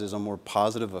allies is a more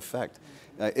positive effect.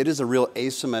 It is a real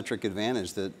asymmetric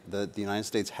advantage that the United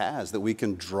States has, that we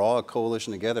can draw a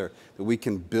coalition together, that we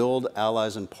can build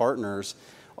allies and partners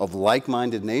of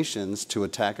like-minded nations to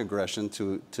attack aggression,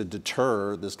 to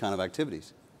deter this kind of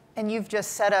activities. And you've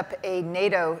just set up a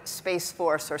NATO Space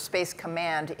Force or Space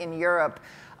Command in Europe.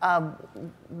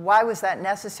 Why was that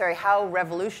necessary? How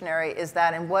revolutionary is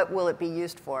that, and what will it be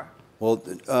used for? Well,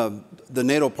 the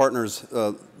NATO partners,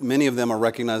 many of them are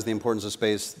recognizing the importance of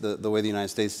space the way the United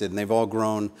States did, and they've all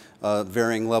grown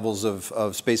varying levels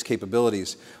of space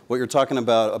capabilities. What you're talking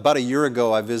about a year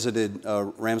ago, I visited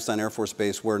Ramstein Air Force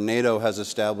Base, where NATO has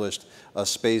established a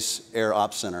space air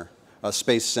ops center, a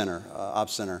space center,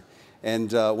 ops center.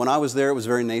 And when I was there, it was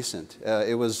very nascent.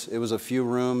 It was a few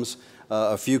rooms,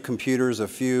 a few computers, a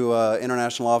few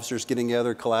international officers getting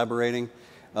together, collaborating.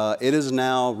 It is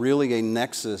now really a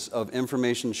nexus of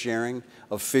information sharing,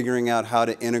 of figuring out how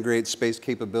to integrate space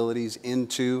capabilities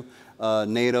into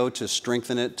NATO to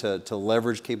strengthen it, to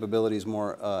leverage capabilities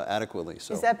more adequately.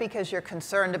 So, is that because you're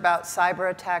concerned about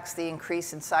cyber attacks, the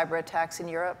increase in cyber attacks in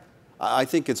Europe? I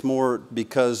think it's more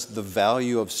because the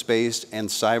value of space and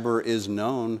cyber is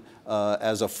known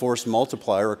as a force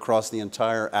multiplier across the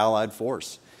entire Allied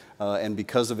force. And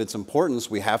because of its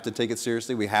importance, we have to take it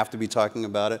seriously. We have to be talking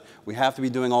about it. We have to be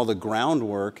doing all the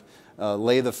groundwork,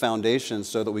 lay the foundation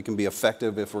so that we can be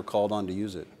effective if we're called on to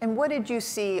use it. And what did you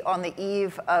see on the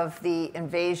eve of the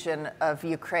invasion of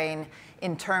Ukraine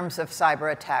in terms of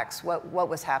cyber attacks? What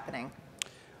was happening?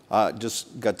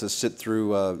 Just got to sit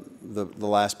through the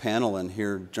last panel and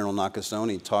hear General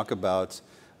Nakasone talk about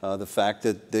the fact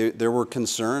that there were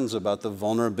concerns about the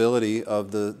vulnerability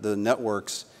of the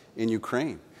networks in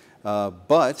Ukraine.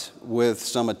 But with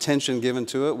some attention given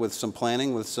to it, with some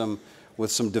planning, with some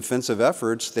defensive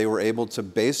efforts, they were able to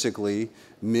basically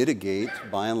mitigate,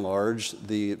 by and large,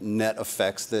 the net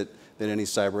effects that any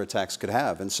cyber attacks could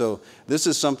have. And so this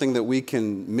is something that we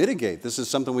can mitigate. This is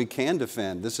something we can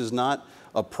defend. This is not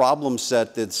a problem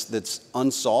set that's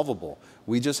unsolvable.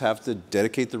 We just have to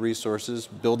dedicate the resources,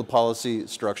 build the policy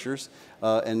structures,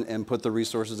 and put the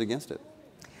resources against it.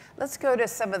 Let's go to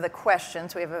some of the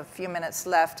questions. We have a few minutes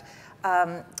left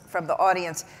from the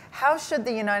audience. How should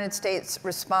the United States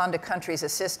respond to countries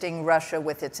assisting Russia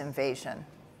with its invasion?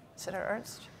 Senator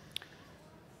Ernst?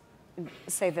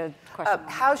 Say the question.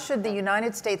 How should the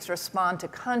United States respond to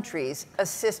countries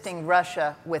assisting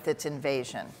Russia with its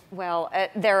invasion? Well,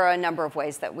 there are a number of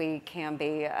ways that we can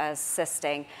be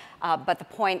assisting, but the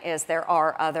point is there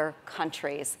are other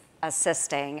countries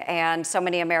assisting. And so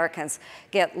many Americans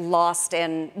get lost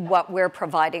in what we're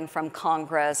providing from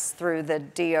Congress through the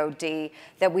DoD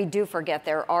that we do forget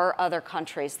there are other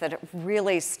countries that have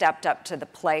really stepped up to the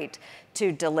plate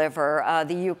to deliver.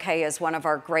 The UK is one of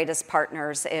our greatest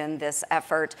partners in this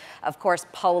effort. Of course,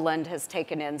 Poland has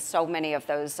taken in so many of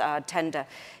those 10 to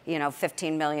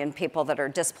 15 million people that are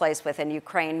displaced within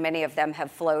Ukraine. Many of them have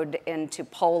flowed into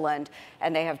Poland,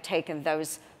 and they have taken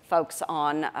those folks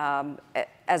on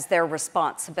as their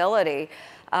responsibility.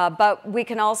 But we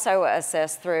can also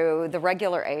assist through the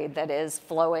regular aid that is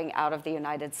flowing out of the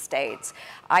United States.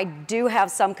 I do have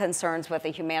some concerns with the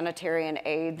humanitarian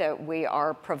aid that we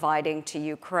are providing to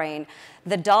Ukraine.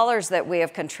 The dollars that we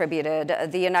have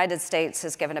contributed, the United States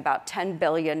has given about $10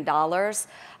 billion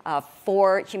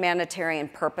for humanitarian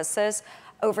purposes.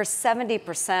 Over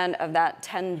 70% of that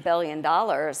 $10 billion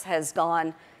has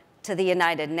gone to the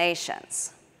United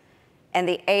Nations. And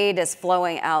the aid is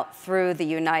flowing out through the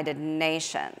United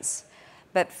Nations.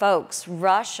 But folks,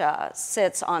 Russia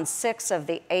sits on 6 of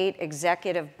the 8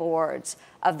 executive boards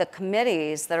of the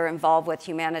committees that are involved with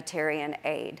humanitarian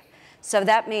aid. So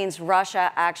that means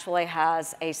Russia actually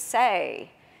has a say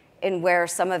in where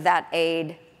some of that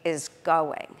aid is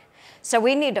going. So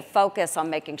we need to focus on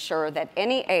making sure that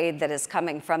any aid that is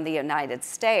coming from the United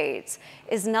States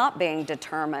is not being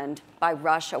determined by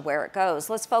Russia where it goes.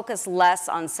 Let's focus less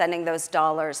on sending those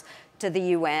dollars to the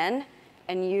UN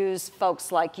and use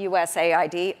folks like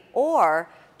USAID, or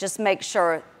just make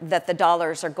sure that the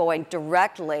dollars are going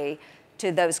directly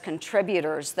to those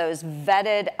contributors, those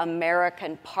vetted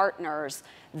American partners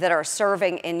that are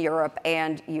serving in Europe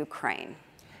and Ukraine.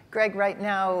 Greg, right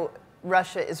now,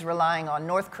 Russia is relying on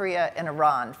North Korea and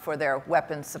Iran for their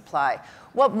weapons supply.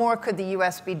 What more could the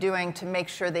U.S. be doing to make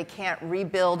sure they can't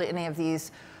rebuild any of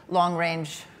these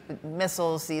long-range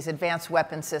missiles, these advanced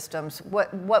weapon systems?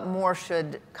 What more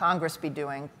should Congress be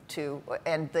doing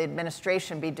and the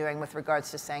administration be doing with regards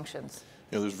to sanctions?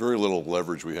 There's very little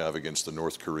leverage we have against the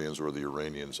North Koreans or the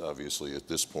Iranians, obviously, at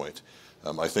this point.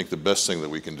 I think the best thing that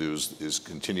we can do is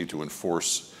continue to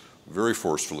enforce very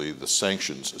forcefully the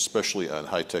sanctions, especially on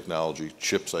high technology.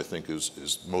 Chips, I think,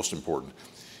 is most important.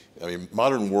 I mean,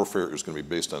 modern warfare is going to be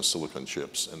based on silicon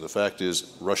chips. And the fact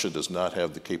is, Russia does not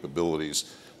have the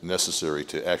capabilities necessary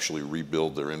to actually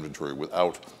rebuild their inventory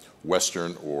without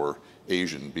Western or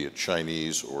Asian, be it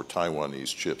Chinese or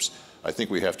Taiwanese chips. I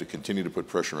think we have to continue to put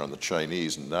pressure on the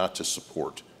Chinese not to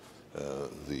support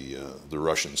the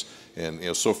Russians.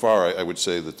 And so far, I would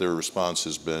say that their response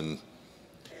has been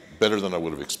better than I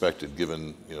would have expected,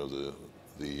 given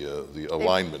the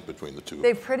alignment between the two.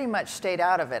 They've pretty much stayed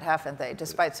out of it, haven't they,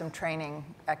 despite some training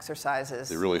exercises?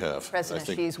 They really have. President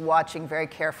Xi's watching very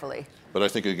carefully. But I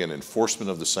think, again, enforcement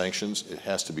of the sanctions, it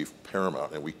has to be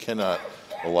paramount, and we cannot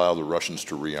allow the Russians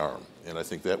to rearm, and I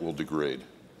think that will degrade.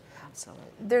 Absolutely.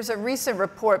 There's a recent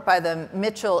report by the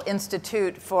Mitchell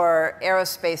Institute for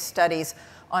Aerospace Studies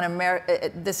on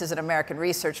this is an American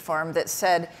research firm that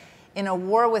said, in a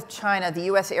war with China, the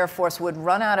U.S. Air Force would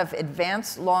run out of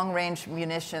advanced long-range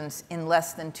munitions in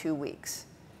less than 2 weeks.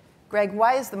 Greg,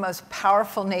 why is the most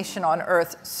powerful nation on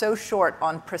Earth so short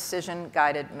on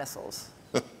precision-guided missiles?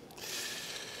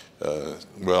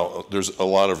 Well, there's a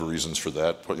lot of reasons for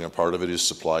that. Part of it is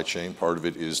supply chain. Part of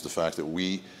it is the fact that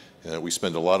we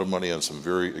spend a lot of money on some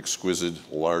very exquisite,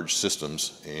 large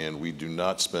systems, and we do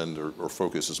not spend or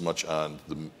focus as much on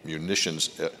the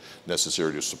munitions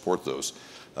necessary to support those.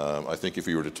 I think if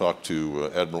you were to talk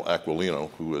to Admiral Aquilino,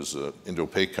 who is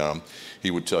Indo-PACOM, he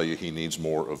would tell you he needs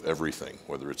more of everything,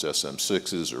 whether it's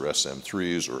SM-6s or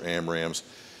SM-3s or AMRAAMs.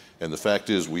 And the fact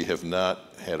is, we have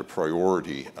not had a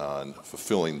priority on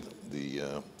fulfilling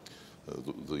the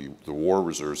war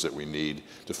reserves that we need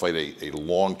to fight a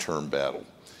long-term battle.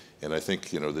 And I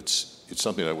think it's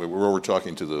something that we're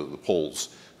talking to the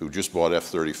Poles, who just bought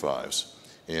F-35s,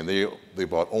 and they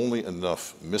bought only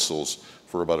enough missiles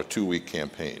for about a 2-week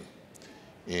campaign.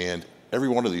 And every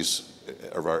one of these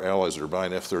of our allies that are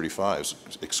buying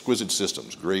F-35s, exquisite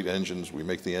systems, great engines. We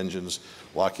make the engines.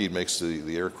 Lockheed makes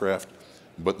the aircraft.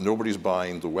 But nobody's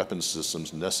buying the weapons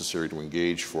systems necessary to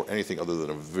engage for anything other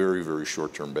than a very, very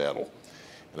short-term battle.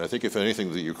 And I think if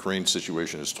anything the Ukraine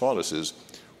situation has taught us is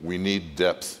we need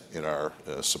depth in our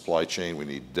supply chain. We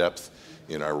need depth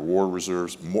in our war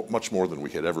reserves, much more than we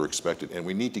had ever expected. And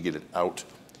we need to get it out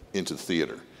into the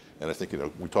theater. And I think,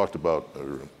 we talked about,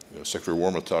 Secretary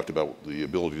Wormuth talked about the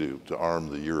ability to arm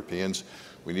the Europeans.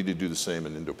 We need to do the same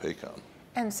in Indo-PACOM.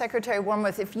 And Secretary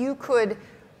Wormuth, if you could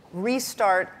erase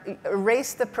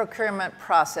the procurement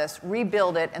process,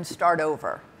 rebuild it, and start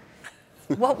over,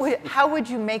 how would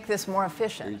you make this more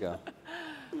efficient? There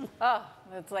you go. Oh,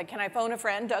 It's like, can I phone a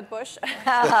friend, Doug Bush?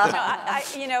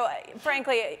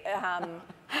 Frankly,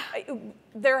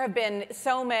 there have been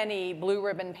so many blue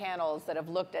ribbon panels that have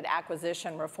looked at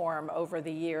acquisition reform over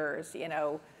the years.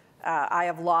 I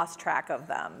have lost track of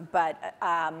them. But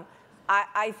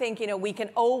I think, we can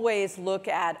always look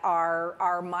at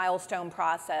our milestone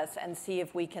process and see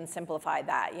if we can simplify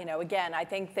that. Again, I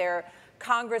think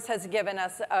Congress has given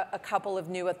us a couple of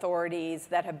new authorities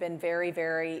that have been very,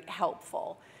 very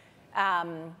helpful.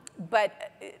 But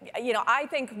I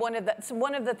think one of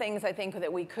the things I think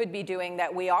that we could be doing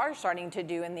that we are starting to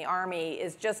do in the Army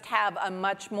is just have a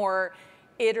much more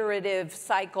iterative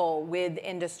cycle with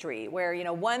industry, where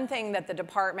one thing that the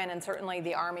department and certainly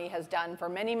the Army has done for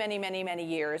many, many, many, many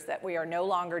years that we are no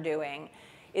longer doing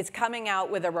is coming out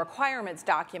with a requirements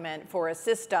document for a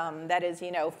system that is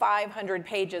 500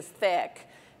 pages thick,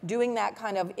 doing that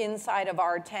kind of inside of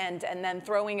our tent and then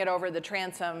throwing it over the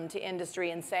transom to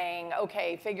industry and saying,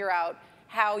 okay, figure out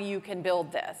how you can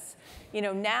build this.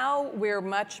 Now we're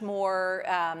much more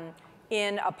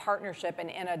in a partnership and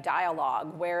in a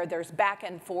dialogue where there's back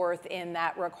and forth in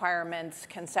that requirements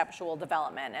conceptual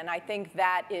development. And I think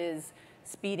that is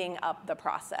speeding up the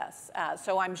process.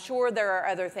 So I'm sure there are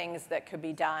other things that could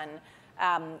be done.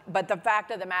 But the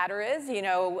fact of the matter is,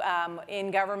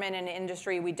 in government and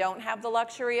industry, we don't have the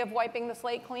luxury of wiping the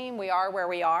slate clean. We are where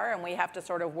we are, and we have to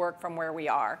sort of work from where we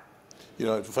are.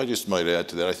 If I just might add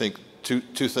to that, I think two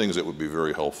things that would be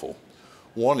very helpful.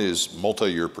 One is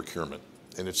multi-year procurement.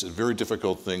 And it's a very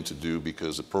difficult thing to do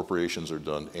because appropriations are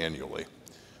done annually.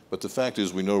 But the fact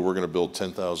is, we know we're going to build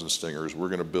 10,000 Stingers. We're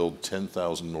going to build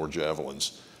 10,000 more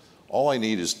Javelins. All I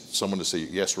need is someone to say,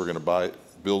 yes, we're going to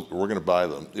buy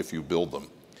them if you build them.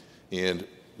 And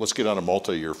let's get on a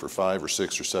multi-year for 5 or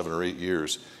 6 or 7 or 8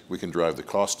 years. We can drive the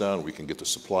cost down. We can get the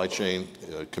supply chain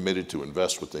committed to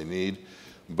invest what they need.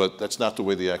 But that's not the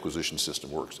way the acquisition system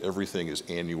works. Everything is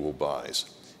annual buys.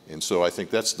 And so I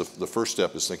think that's the first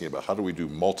step, is thinking about how do we do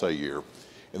multi-year,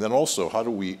 and then also how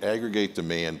do we aggregate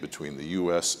demand between the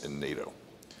U.S. and NATO.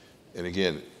 And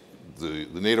again, the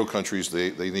NATO countries,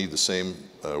 they need the same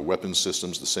weapons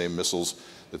systems, the same missiles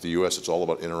that the U.S. It's all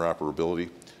about interoperability.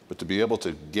 But to be able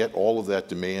to get all of that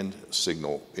demand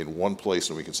signal in one place,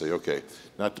 and we can say, okay,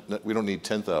 we don't need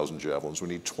 10,000 Javelins, we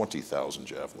need 20,000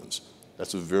 Javelins.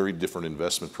 That's a very different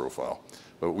investment profile.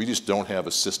 But we just don't have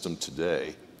a system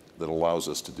today that allows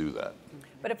us to do that.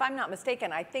 But if I'm not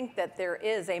mistaken, I think that there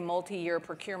is a multi-year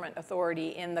procurement authority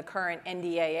in the current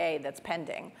NDAA that's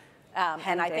pending.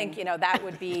 And I think that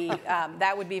would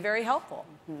be very helpful.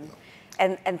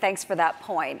 Mm-hmm. And thanks for that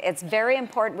point. It's very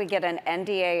important we get an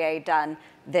NDAA done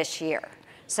this year.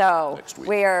 So next week.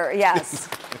 Yes,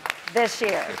 this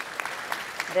year.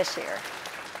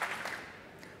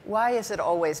 Why is it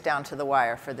always down to the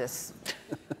wire for this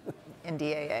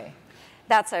NDAA?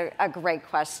 That's a great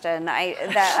question.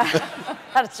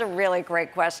 That's a really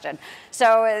great question.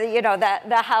 So,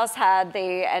 the House had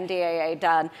the NDAA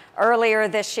done earlier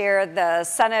this year. The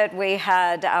Senate, we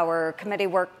had our committee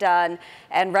work done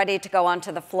and ready to go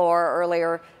onto the floor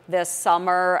earlier this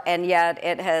summer, and yet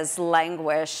it has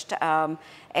languished.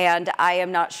 And I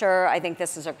am not sure. I think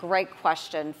this is a great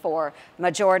question for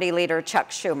Majority Leader Chuck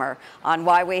Schumer on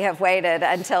why we have waited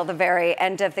until the very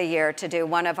end of the year to do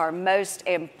one of our most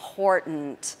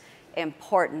important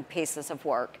pieces of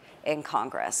work in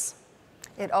Congress.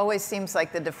 It always seems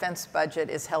like the defense budget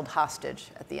is held hostage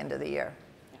at the end of the year.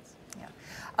 Yes.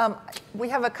 Yeah. We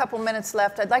have a couple minutes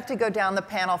left. I'd like to go down the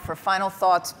panel for final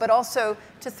thoughts, but also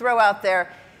to throw out there,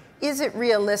 is it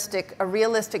a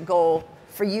realistic goal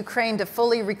for Ukraine to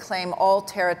fully reclaim all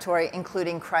territory,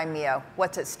 including Crimea?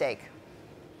 What's at stake?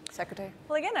 Secretary?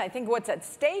 Well, again, I think what's at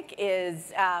stake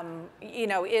is,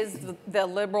 is the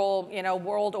liberal,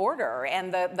 world order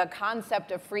and the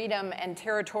concept of freedom and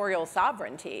territorial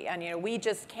sovereignty. And, we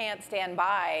just can't stand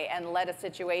by and let a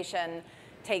situation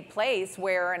take place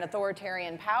where an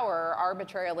authoritarian power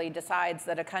arbitrarily decides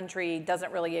that a country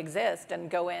doesn't really exist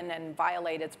and go in and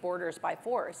violate its borders by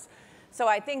force. So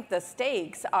I think the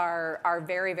stakes are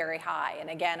very, very high. And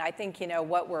again, I think,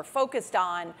 what we're focused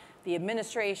on, the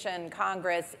administration,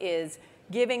 Congress, is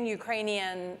giving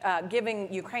Ukraine,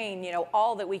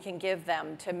 all that we can give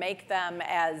them to make them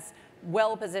as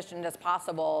well positioned as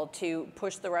possible to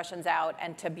push the Russians out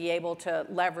and to be able to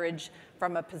leverage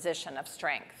from a position of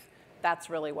strength.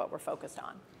 That's really what we're focused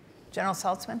on. General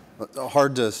Saltzman?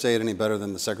 Hard to say it any better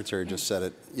than the Secretary just said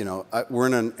it. We're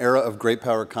in an era of great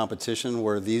power competition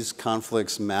where these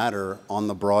conflicts matter on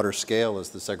the broader scale, as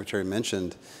the Secretary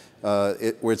mentioned.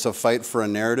 It's a fight for a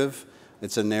narrative.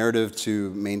 It's a narrative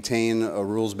to maintain a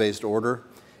rules-based order.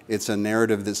 It's a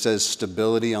narrative that says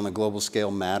stability on the global scale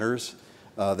matters.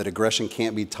 that aggression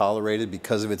can't be tolerated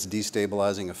because of its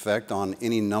destabilizing effect on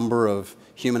any number of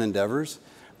human endeavors.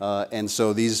 And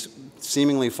so these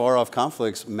seemingly far-off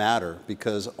conflicts matter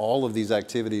because all of these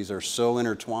activities are so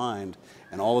intertwined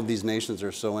and all of these nations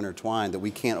are so intertwined that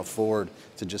we can't afford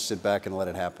to just sit back and let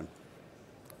it happen.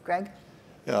 Greg?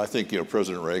 Yeah, I think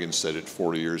President Reagan said it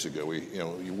 40 years ago.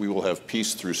 We will have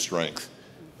peace through strength,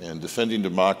 and defending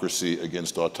democracy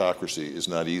against autocracy is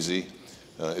not easy.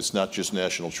 It's not just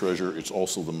national treasure; it's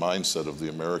also the mindset of the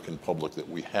American public that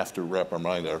we have to wrap our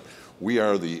mind around. We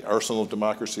are the arsenal of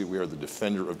democracy. We are the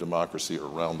defender of democracy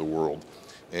around the world,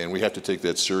 and we have to take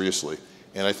that seriously.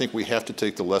 And I think we have to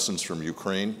take the lessons from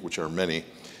Ukraine, which are many,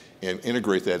 and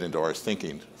integrate that into our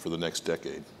thinking for the next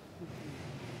decade.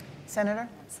 Senator?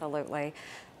 Absolutely.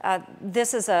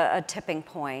 This is a tipping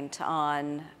point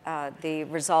on the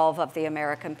resolve of the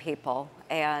American people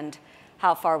and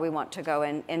how far we want to go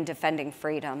in defending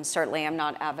freedom. Certainly, I'm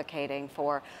not advocating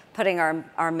for putting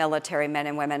our military men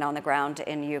and women on the ground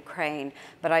in Ukraine,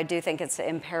 but I do think it's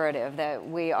imperative that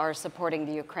we are supporting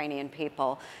the Ukrainian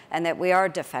people and that we are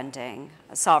defending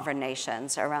sovereign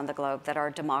nations around the globe that are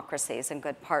democracies and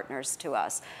good partners to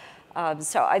us.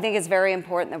 So I think it's very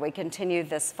important that we continue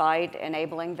this fight,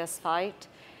 enabling this fight,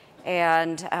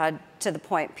 and to the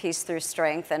point, peace through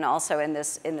strength, and also in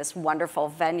this wonderful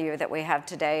venue that we have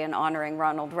today in honoring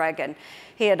Ronald Reagan.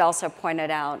 He had also pointed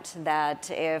out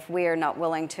that if we are not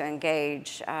willing to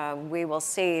engage, we will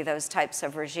see those types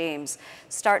of regimes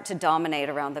start to dominate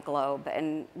around the globe.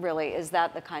 And really, is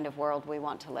that the kind of world we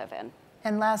want to live in?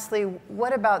 And lastly,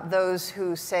 what about those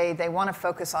who say they want to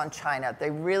focus on China? They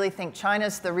really think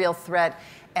China's the real threat,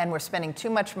 and we're spending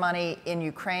too much money in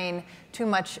Ukraine, too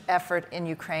much effort in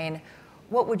Ukraine.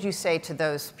 What would you say to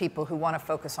those people who want to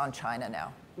focus on China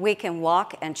now? We can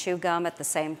walk and chew gum at the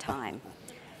same time.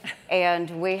 And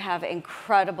we have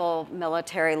incredible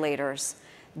military leaders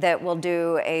that will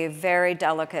do a very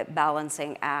delicate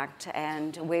balancing act,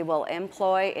 and we will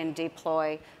employ and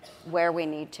deploy where we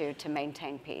need to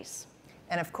maintain peace.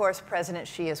 And of course, President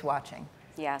Xi is watching.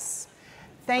 Yes.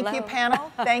 Thank Hello. you,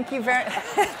 panel. Thank you very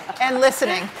and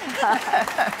listening.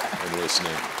 And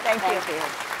listening. Thank you. Thank you.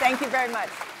 Thank you very much.